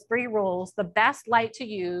recapping those 3 rules, the best light to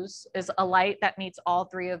use is a light that meets all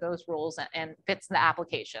 3 of those rules and fits the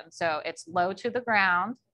application. So it's low to the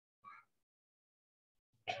ground,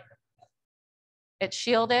 it's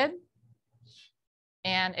shielded,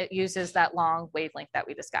 and it uses that long wavelength that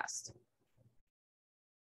we discussed.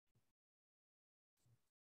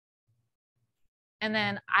 And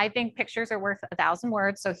then I think pictures are worth 1,000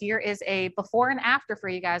 words. So here is a before and after for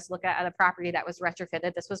you guys to look at a property that was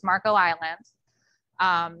retrofitted. This was Marco Island.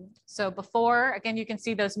 So before, again, you can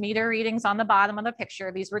see those meter readings on the bottom of the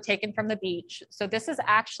picture. These were taken from the beach. So this is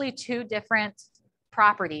actually 2 different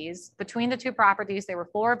properties. Between the 2 properties, there were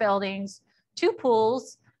 4 buildings, 2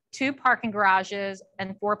 pools, 2 parking garages,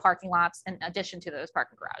 and 4 parking lots in addition to those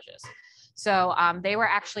parking garages. So they were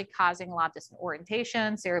actually causing a lot of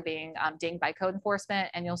disorientations. They were being dinged by code enforcement.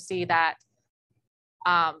 And you'll see that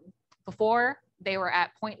before they were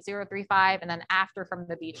at 0.035, and then after from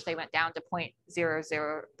the beach, they went down to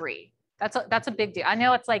 0.003. That's a big deal. I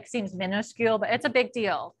know it's like seems minuscule, but it's a big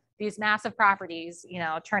deal. These massive properties, you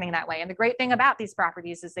know, turning that way. And the great thing about these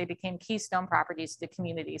properties is they became keystone properties to the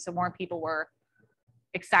community. So more people were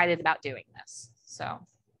excited about doing this. So.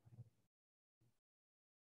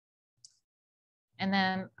 And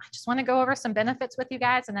then I just want to go over some benefits with you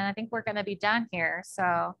guys, and then I think we're going to be done here.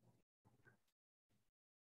 So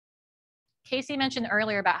Casie mentioned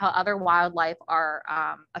earlier about how other wildlife are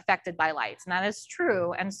affected by lights, and that is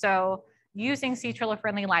true. And so using sea turtle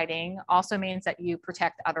friendly lighting also means that you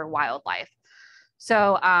protect other wildlife.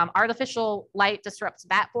 So artificial light disrupts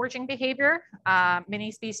bat foraging behavior.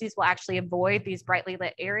 Many species will actually avoid these brightly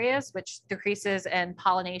lit areas, which decreases in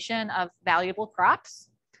pollination of valuable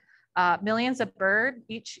crops. Millions of birds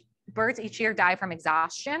each year die from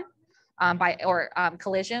exhaustion or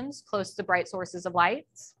collisions close to bright sources of light.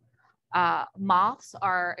 Moths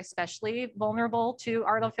are especially vulnerable to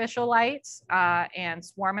artificial lights and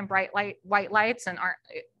swarm in white lights and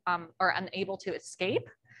are unable to escape.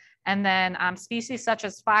 And then species such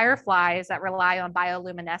as fireflies that rely on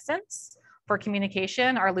bioluminescence for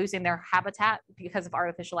communication are losing their habitat because of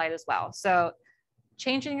artificial light as well. So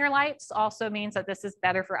changing your lights also means that this is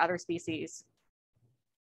better for other species.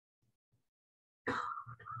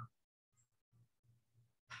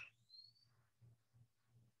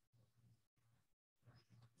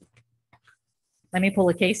 Let me pull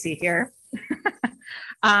a Casie here.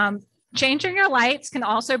 Changing your lights can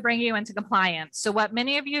also bring you into compliance. So what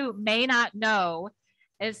many of you may not know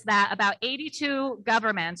is that about 82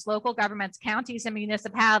 governments, local governments, counties, and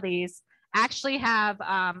municipalities actually have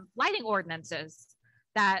lighting ordinances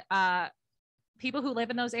that people who live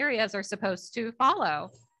in those areas are supposed to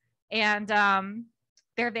follow. And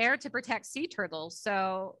they're there to protect sea turtles.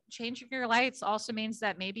 So changing your lights also means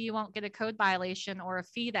that maybe you won't get a code violation or a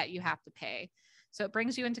fee that you have to pay. So it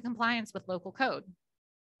brings you into compliance with local code.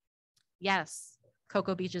 Yes,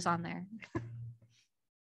 Cocoa Beach is on there.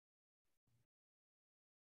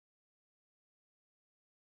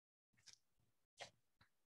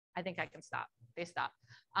 I think I can stop. They stop.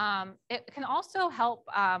 It can also help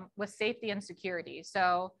with safety and security.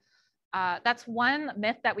 So that's one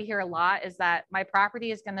myth that we hear a lot, is that my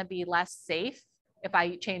property is going to be less safe if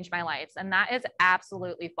I change my lights. And that is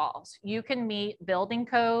absolutely false. You can meet building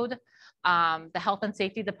code, the health and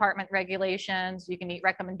safety department regulations. You can meet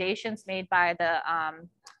recommendations made by the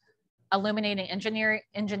Illuminating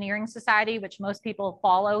Engineering Society, which most people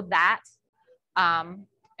follow that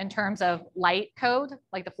in terms of light code,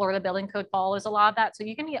 like the Florida Building Code follows a lot of that. So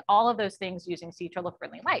you can meet all of those things using sea turtle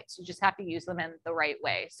friendly lights. You just have to use them in the right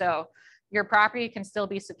way. So your property can still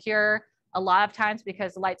be secure. A lot of times,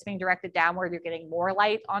 because the light's being directed downward, you're getting more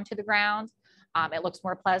light onto the ground. It looks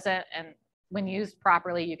more pleasant, and when used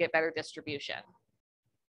properly, you get better distribution,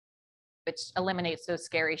 which eliminates those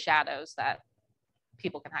scary shadows that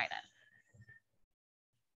people can hide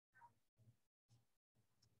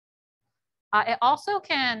in. It also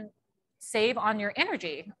can save on your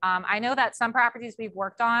energy. I know that some properties we've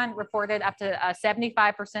worked on reported up to a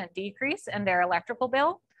 75% decrease in their electrical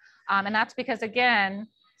bill. And that's because, again,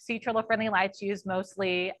 sea turtle friendly lights use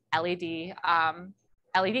mostly LEDs.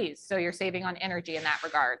 So you're saving on energy in that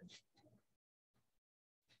regard.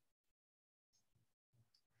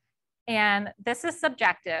 And this is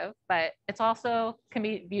subjective, but it's also can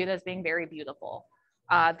be viewed as being very beautiful.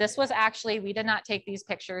 This was actually, we did not take these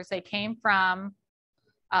pictures. They came from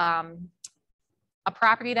a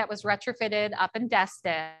property that was retrofitted up in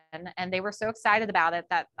Destin, and they were so excited about it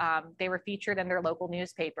that they were featured in their local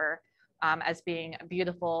newspaper as being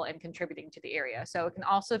beautiful and contributing to the area. So it can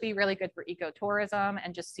also be really good for ecotourism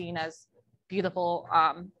and just seen as beautiful.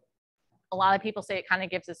 A lot of people say it kind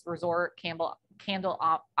of gives this resort candle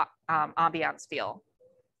ambiance feel.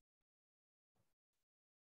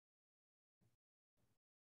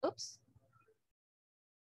 Oops.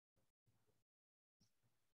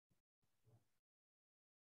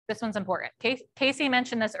 This one's important. Casie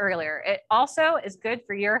mentioned this earlier. It also is good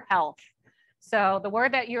for your health. So the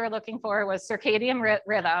word that you were looking for was circadian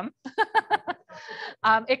rhythm.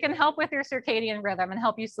 It can help with your circadian rhythm and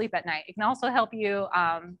help you sleep at night. It can also help you,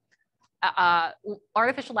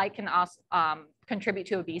 artificial light can also contribute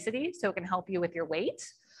to obesity. So it can help you with your weight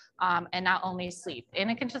and not only sleep.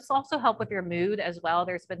 And it can just also help with your mood as well.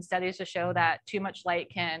 There's been studies to show that too much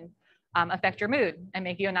light can affect your mood and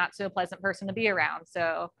make you a not so pleasant person to be around.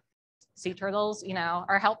 So sea turtles, you know,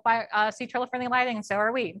 are helped by sea turtle friendly lighting, and so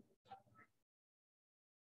are we.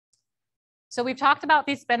 So we've talked about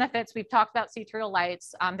these benefits. We've talked about sea turtle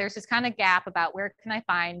lights. There's this kind of gap about where can I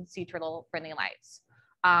find sea turtle friendly lights?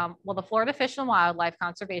 Well, the Florida Fish and Wildlife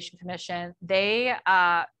Conservation Commission, they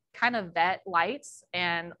kind of vet lights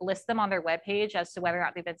and list them on their webpage as to whether or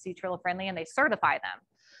not they've been sea turtle friendly, and they certify them.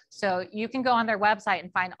 So you can go on their website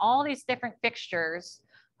and find all these different fixtures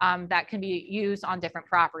that can be used on different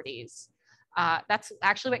properties. That's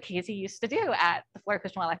actually what Casie used to do at the Florida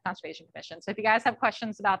Fish and Wildlife Conservation Commission. So if you guys have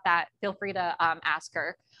questions about that, feel free to ask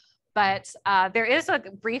her. But there is a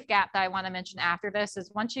brief gap that I want to mention after this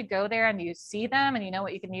is once you go there and you see them and you know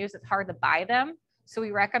what you can use, it's hard to buy them. So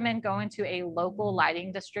we recommend going to a local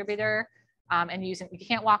lighting distributor and using, you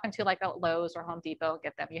can't walk into like a Lowe's or Home Depot and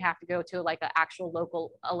get them. You have to go to like an actual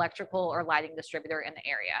local electrical or lighting distributor in the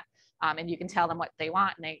area. And you can tell them what they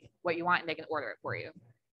want and what you want, and they can order it for you.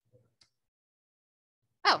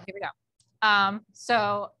 Oh, here we go.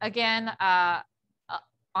 So again,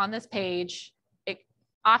 on this page, it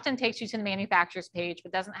often takes you to the manufacturer's page,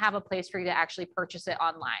 but doesn't have a place for you to actually purchase it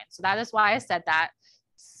online. So that is why I said that.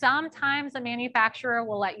 Sometimes the manufacturer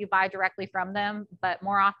will let you buy directly from them, but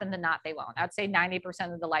more often than not, they won't. I'd say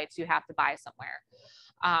 90% of the lights you have to buy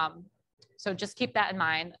somewhere. So just keep that in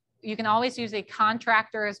mind. You can always use a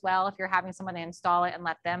contractor as well if you're having someone install it and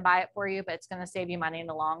let them buy it for you, but it's going to save you money in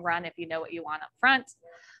the long run if you know what you want up front.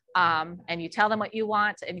 And you tell them what you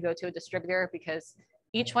want and you go to a distributor, because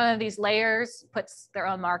each one of these layers puts their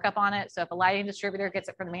own markup on it. So if a lighting distributor gets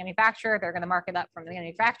it from the manufacturer, they're going to mark it up from the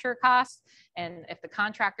manufacturer cost. And if the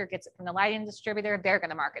contractor gets it from the lighting distributor, they're going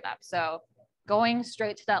to mark it up. So going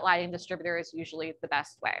straight to that lighting distributor is usually the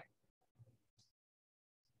best way.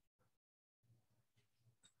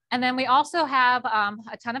 And then we also have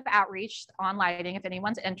a ton of outreach on lighting. If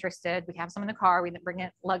anyone's interested, we have some in the car, we bring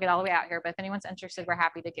it, lug it all the way out here. But if anyone's interested, we're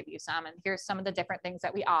happy to give you some. And here's some of the different things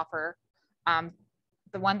that we offer.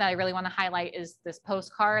 The one that I really want to highlight is this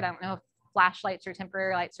postcard. I don't know if flashlights or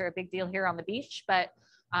temporary lights are a big deal here on the beach, but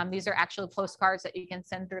these are actual postcards that you can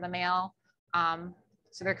send through the mail.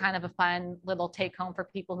 So they're kind of a fun little take home for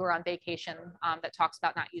people who are on vacation that talks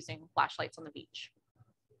about not using flashlights on the beach.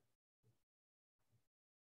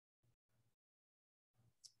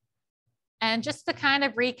 And just to kind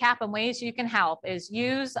of recap on ways you can help is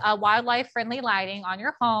use wildlife friendly lighting on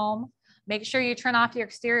your home. Make sure you turn off your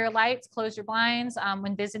exterior lights, close your blinds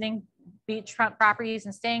when visiting beachfront properties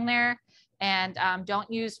and staying there. And don't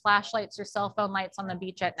use flashlights or cell phone lights on the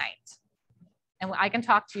beach at night. And I can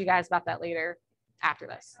talk to you guys about that later after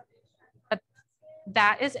this. But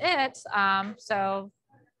that is it. So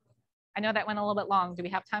I know that went a little bit long. Do we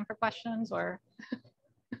have time for questions or?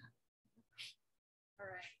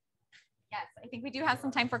 Yes, I think we do have some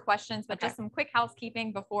time for questions, but just some quick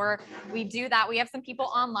housekeeping before we do that. We have some people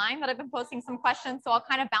online that have been posting some questions, so I'll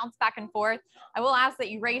kind of bounce back and forth. I will ask that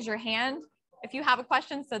you raise your hand if you have a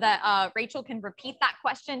question so that Rachel can repeat that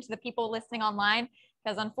question to the people listening online,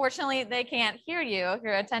 because unfortunately they can't hear you if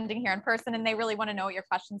you're attending here in person, and they really want to know what your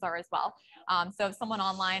questions are as well. So if someone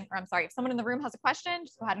online, or I'm sorry, if someone in the room has a question,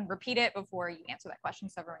 just go ahead and repeat it before you answer that question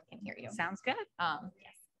so everyone can hear you. Sounds good.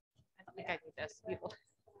 Yes. I don't think I need this. People.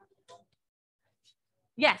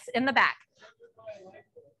 Yes, in the back.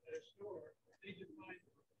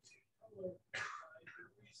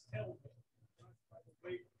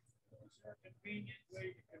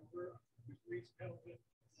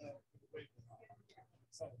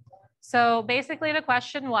 So basically the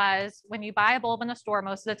question was, when you buy a bulb in a store,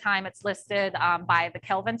 most of the time it's listed by the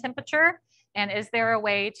Kelvin temperature. And is there a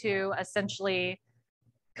way to essentially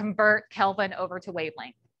convert Kelvin over to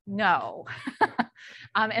wavelength? No,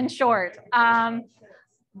 in short.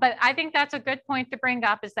 But I think that's a good point to bring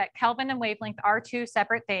up, is that Kelvin and wavelength are two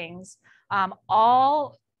separate things.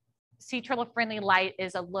 All sea turtle friendly light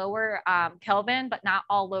is a lower Kelvin, but not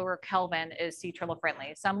all lower Kelvin is sea turtle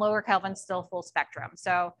friendly. Some lower Kelvin still full spectrum.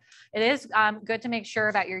 So it is good to make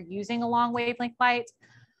sure that you're using a long wavelength light.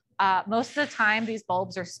 Most of the time, these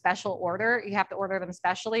bulbs are special order. You have to order them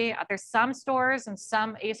specially. There's some stores and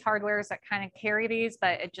some Ace Hardwares that kind of carry these,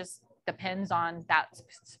 but it just depends on that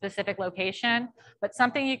specific location. But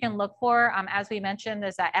something you can look for, as we mentioned,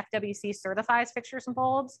 is that FWC certifies fixtures and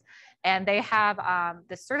bulbs, and they have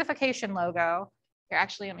the certification logo. Here,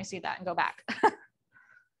 actually, let me see that and go back.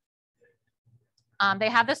 They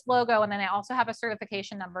have this logo, and then they also have a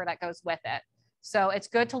certification number that goes with it. So it's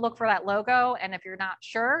good to look for that logo. And if you're not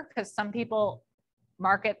sure, because some people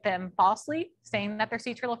market them falsely, saying that they're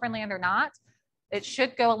sea turtle friendly and they're not, it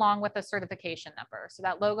should go along with a certification number. So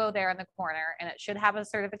that logo there in the corner, and it should have a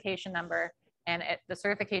certification number, and the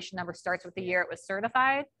certification number starts with the year it was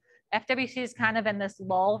certified. FWC is kind of in this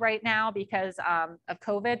lull right now because of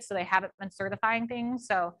COVID, so they haven't been certifying things.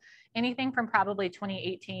 So anything from probably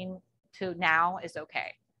 2018 to now is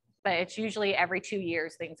okay. But it's usually every 2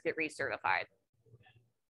 years things get recertified.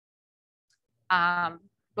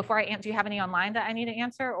 Before I answer, do you have any online that I need to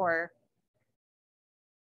answer, or?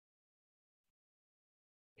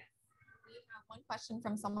 One question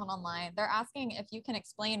from someone online. They're asking if you can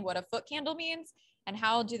explain what a foot candle means and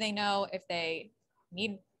how do they know if they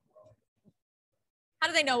need, how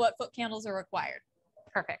do they know what foot candles are required?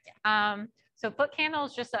 Perfect. So foot candle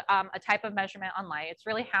is just a type of measurement on light. It's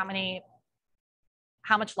really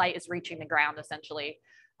how much light is reaching the ground, essentially.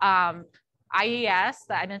 IES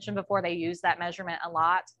that I mentioned before, they use that measurement a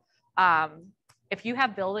lot. if you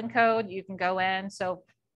have building code, you can go in. So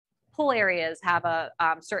pool areas have a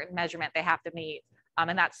certain measurement they have to meet,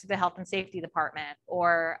 and that's the health and safety department.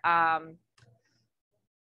 Or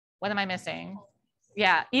what am I missing?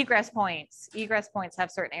 Yeah, egress points. Egress points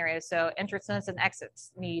have certain areas. So entrances and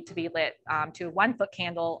exits need to be lit to 1 foot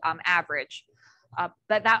candle average.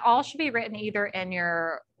 But that all should be written either in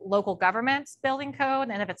your local government's building code.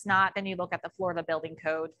 And if it's not, then you look at the Florida building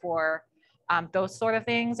code for those sort of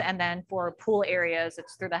things. And then for pool areas,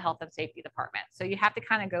 it's through the health and safety department. So you have to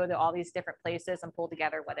kind of go to all these different places and pull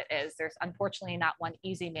together what it is. There's unfortunately not one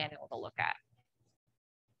easy manual to look at.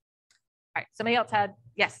 All right, somebody else had,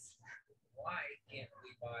 yes. Why can't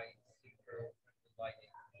we buy secret lighting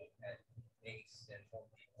at Ace and Home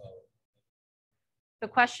Depot? The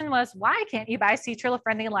question was, why can't you buy sea turtle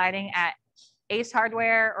friendly lighting at Ace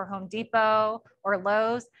Hardware or Home Depot or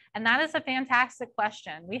Lowe's? And that is a fantastic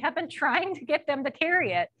question. We have been trying to get them to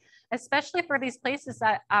carry it, especially for these places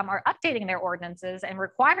that are updating their ordinances and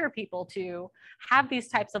require people to have these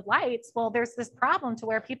types of lights. Well, there's this problem to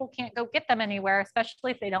where people can't go get them anywhere, especially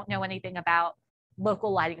if they don't know anything about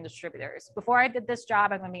local lighting distributors. Before I did this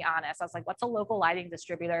job, I'm gonna be honest, I was like, what's a local lighting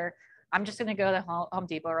distributor? I'm just gonna go to Home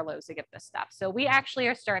Depot or Lowe's to get this stuff. So we actually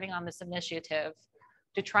are starting on this initiative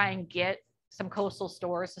to try and get some coastal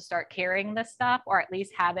stores to start carrying this stuff, or at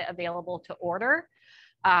least have it available to order.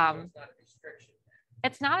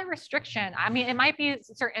 It's not a restriction. I mean, it might be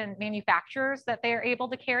certain manufacturers that they are able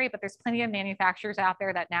to carry, but there's plenty of manufacturers out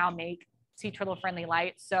there that now make sea turtle friendly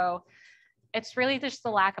lights. So it's really just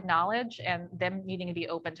the lack of knowledge and them needing to be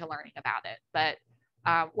open to learning about it. But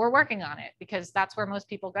we're working on it because that's where most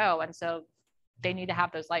people go. And so they need to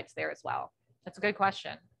have those lights there as well. That's a good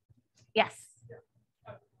question. Yes.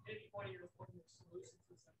 Maybe one of your solutions is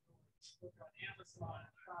look on Amazon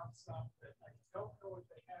and found stuff that I don't know if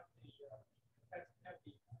they have the have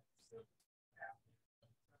the app.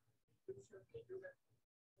 They do that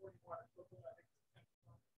before you want to look at it.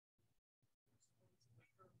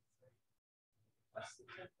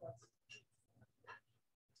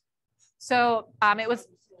 So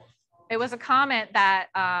it was a comment that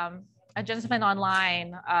a gentleman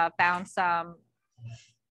online found some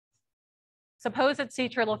supposed sea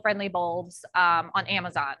turtle friendly bulbs on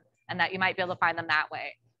Amazon, and that you might be able to find them that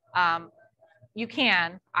way. You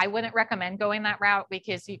can. I wouldn't recommend going that route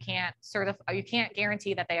because you can't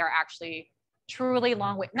guarantee that they are actually truly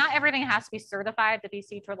long way. Not everything has to be certified to be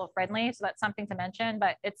sea turtle friendly, so that's something to mention.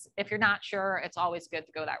 But it's, if you're not sure, it's always good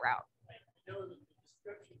to go that route. I know that the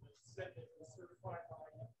description said it was certified by.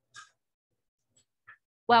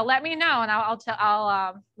 Well, let me know, and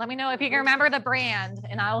I'll let me know if you can remember the brand,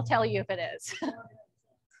 and I'll tell you if it is.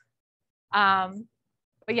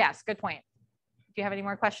 But yes, good point. Do you have any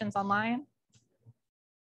more questions online?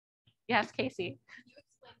 Yes, Casie.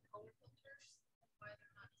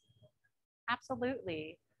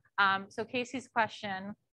 Absolutely. So Casey's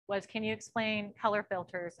question was, can you explain color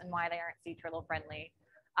filters and why they aren't sea turtle friendly?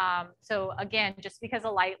 So again, just because a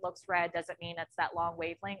light looks red doesn't mean it's that long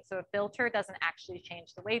wavelength. So a filter doesn't actually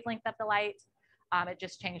change the wavelength of the light. It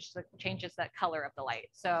just changes the color of the light.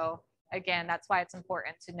 So again, that's why it's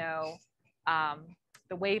important to know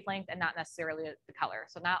the wavelength and not necessarily the color.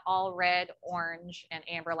 So not all red, orange, and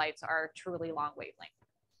amber lights are truly long wavelength.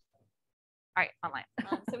 All right, online.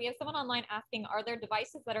 So we have someone online asking, are there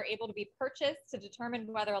devices that are able to be purchased to determine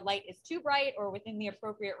whether a light is too bright or within the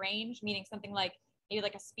appropriate range, meaning something like maybe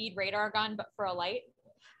like a speed radar gun, but for a light?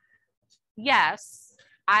 Yes,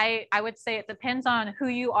 I would say it depends on who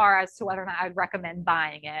you are as to whether or not I'd recommend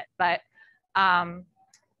buying it. But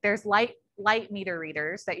there's light meter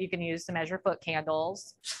readers that you can use to measure foot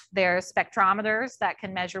candles. There's spectrometers that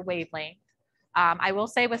can measure wavelength. I will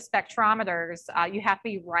say with spectrometers, you have to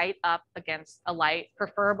be right up against a light,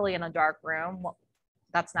 preferably in a dark room. Well,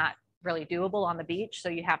 that's not really doable on the beach. So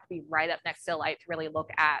you have to be right up next to a light to really look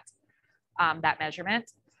at that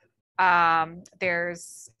measurement.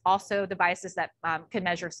 There's also devices that can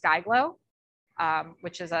measure sky glow,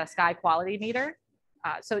 which is a sky quality meter.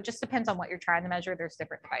 So it just depends on what you're trying to measure. There's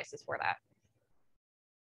different devices for that.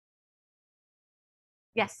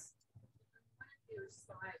 Yes.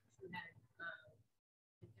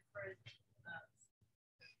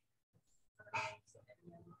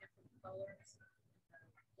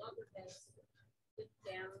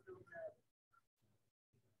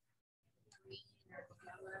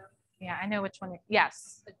 Yeah, I know which one.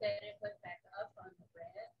 Yes. But then it went back up on the red.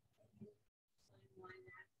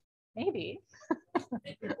 Maybe. I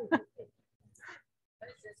was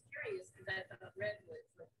just curious because I thought red was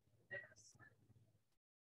the best.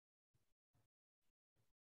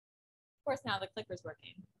 Of course, now the clicker's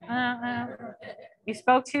working. You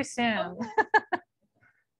spoke too soon.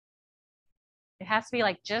 has to be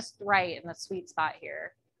like just right in the sweet spot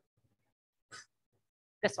here.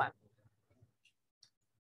 This one.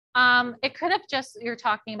 It could have just, you're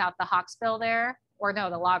talking about the hawksbill there, or no,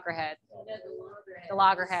 the loggerhead. The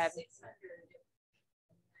loggerhead.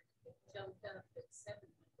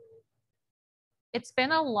 It's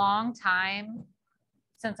been a long time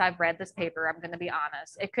since I've read this paper, I'm going to be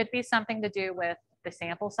honest. It could be something to do with the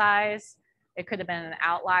sample size. It could have been an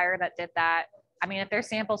outlier that did that. I mean, if their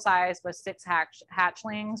sample size was 6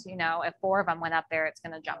 hatchlings, you know, if 4 of them went up there, it's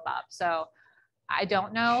going to jump up. So I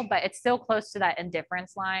don't know, but it's still close to that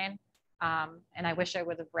indifference line. And I wish I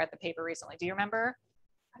would have read the paper recently. Do you remember?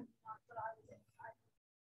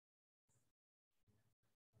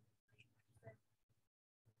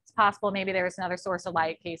 It's possible maybe there was another source of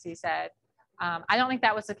light, Casie said. I don't think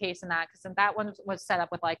that was the case in that, because that one was set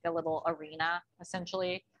up with like a little arena,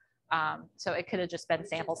 essentially. So it could have just been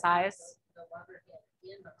sample size.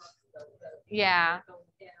 Yeah.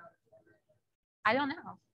 I don't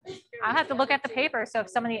know. I'll have to look at the paper. So if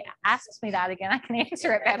somebody asks me that again, I can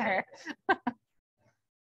answer it better.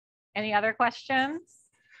 Any other questions?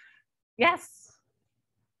 Yes.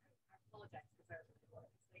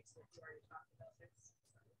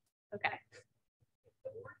 Okay.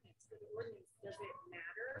 Does it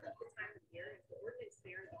matter at the time of year? Is the ordinance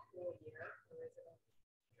there the whole year, or is it?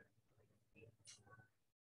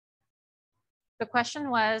 The question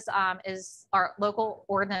was, are local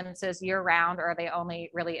ordinances year round, or are they only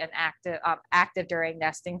really active during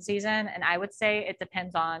nesting season? And I would say it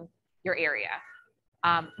depends on your area.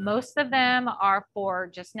 Most of them are for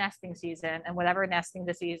just nesting season, and whatever nesting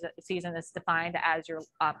the season is defined as your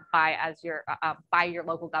by your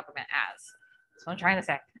local government as. That's what I'm trying to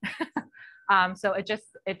say. So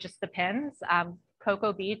it just depends.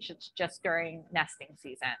 Cocoa Beach, it's just during nesting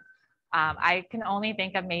season. I can only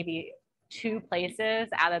think of maybe 2 places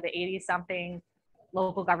out of the 80-something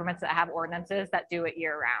local governments that have ordinances that do it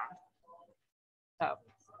year round. So,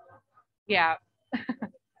 yeah.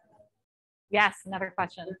 Yes, another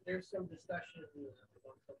question. There's some discussion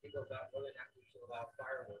about whether or not we should allow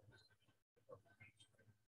fireworks.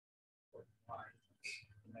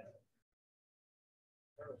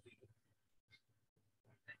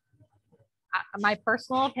 My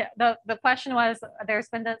personal, the question was, there's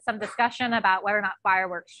been some discussion about whether or not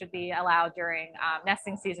fireworks should be allowed during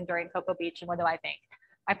nesting season during Cocoa Beach, and what do I think?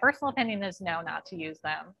 My personal opinion is no, not to use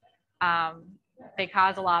them. They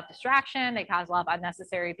cause a lot of distraction. They cause a lot of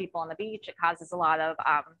unnecessary people on the beach. It causes a lot of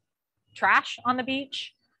trash on the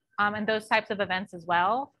beach, and those types of events as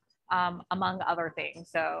well, among other things.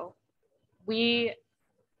 So we,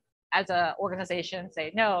 as an organization,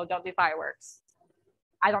 say, no, don't do fireworks.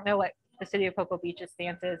 I don't know what the city of Cocoa Beach's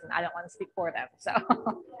stance is, and I don't want to speak for them. So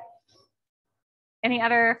any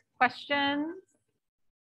other questions?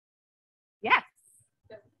 Yes.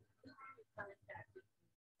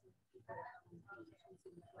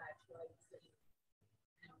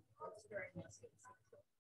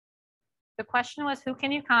 The question was, who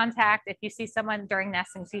can you contact if you see someone during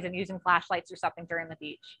nesting season using flashlights or something during the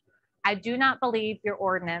beach? I do not believe your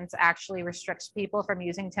ordinance actually restricts people from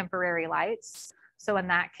using temporary lights. So in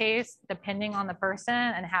that case, depending on the person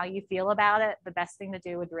and how you feel about it, the best thing to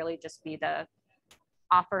do would really just be to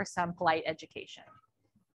offer some polite education.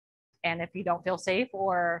 And if you don't feel safe,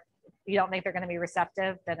 or you don't think they're going to be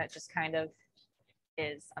receptive, then it just kind of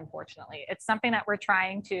is, unfortunately. It's something that we're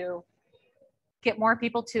trying to get more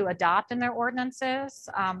people to adopt in their ordinances,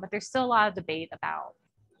 but there's still a lot of debate about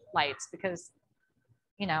lights, because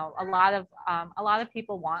you know, a lot of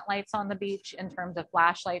people want lights on the beach in terms of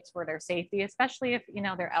flashlights for their safety, especially if, you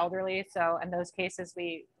know, they're elderly. So in those cases,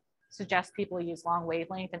 we suggest people use long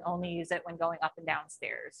wavelength and only use it when going up and down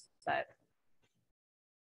stairs. But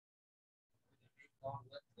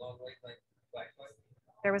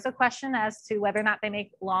there was a question as to whether or not they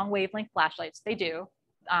make long wavelength flashlights. They do.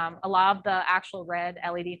 A lot of the actual red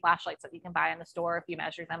LED flashlights that you can buy in the store, if you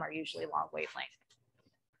measure them, are usually long wavelength.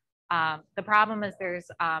 The problem is there's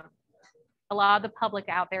a lot of the public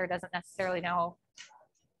out there doesn't necessarily know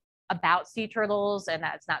about sea turtles, and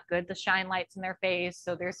that it's not good to shine lights in their face.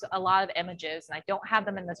 So there's a lot of images, and I don't have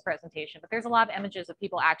them in this presentation, but there's a lot of images of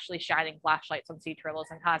people actually shining flashlights on sea turtles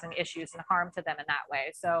and causing issues and harm to them in that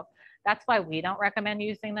way. So that's why we don't recommend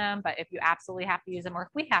using them. But if you absolutely have to use them, or if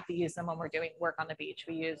we have to use them when we're doing work on the beach,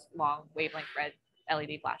 we use long wavelength red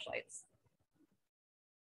LED flashlights.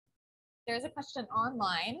 There's a question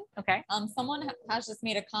online. Okay. Someone has just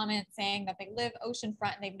made a comment saying that they live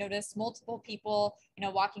oceanfront and they've noticed multiple people, you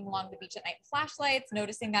know, walking along the beach at night with flashlights,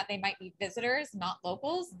 noticing that they might be visitors, not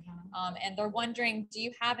locals. And they're wondering, do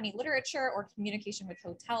you have any literature or communication with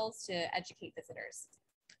hotels to educate visitors?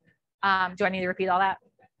 Do I need to repeat all that?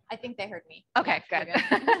 I think they heard me. Okay, good.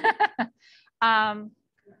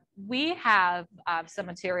 We have some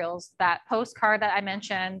materials. That postcard that I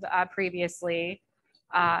mentioned previously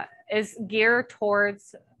is geared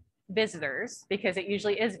towards visitors, because it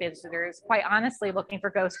usually is visitors. Quite honestly, looking for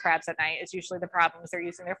ghost crabs at night is usually the problem. They're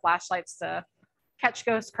using their flashlights to catch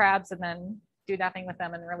ghost crabs and then do nothing with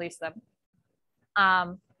them and release them.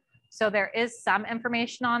 So there is some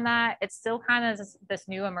information on that. It's still kind of this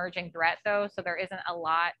new emerging threat though, so there isn't a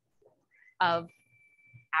lot of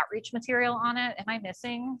outreach material on it. Am I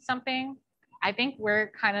missing something? I think we're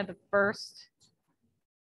kind of the first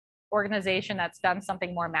organization that's done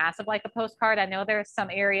something more massive like a postcard. I know there's some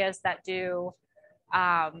areas that do,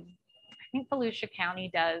 I think Volusia County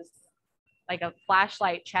does like a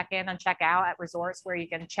flashlight check-in and check-out at resorts where you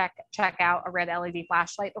can check out a red LED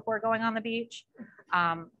flashlight before going on the beach.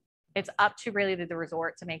 It's up to really the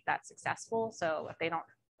resort to make that successful. So if they don't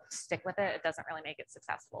stick with it, it doesn't really make it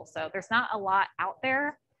successful. So there's not a lot out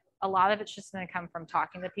there. A lot of it's just going to come from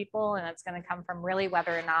talking to people, and it's going to come from really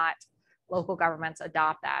whether or not local governments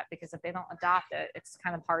adopt that, because if they don't adopt it, it's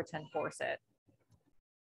kind of hard to enforce it.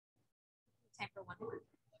 Time for one more.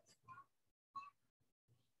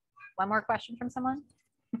 One more question from someone?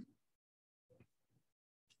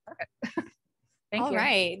 Perfect. Thank you. All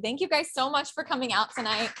right. Thank you guys so much for coming out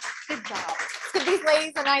tonight. Good job. Let's give these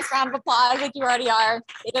ladies a nice round of applause like you already are.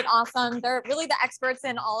 They did awesome. They're really the experts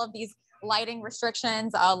in all of these lighting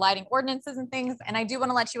restrictions, lighting ordinances and things. And I do want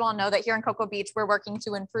to let you all know that here in Cocoa Beach, we're working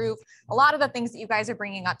to improve a lot of the things that you guys are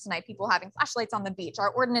bringing up tonight. People having flashlights on the beach, our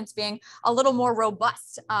ordinance being a little more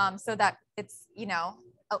robust so that it's, you know,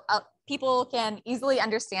 people can easily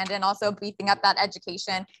understand it, and also beefing up that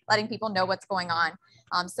education, letting people know what's going on.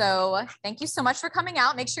 So thank you so much for coming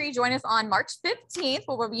out. Make sure you join us on March 15th,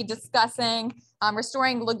 where we'll be discussing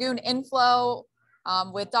restoring lagoon inflow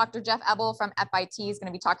with Dr. Jeff Ebel from FIT. Is going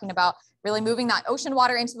to be talking about really moving that ocean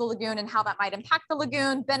water into the lagoon and how that might impact the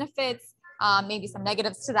lagoon, benefits, maybe some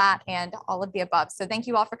negatives to that, and all of the above. So thank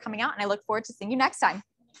you all for coming out, and I look forward to seeing you next time.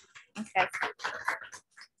 Thanks, guys.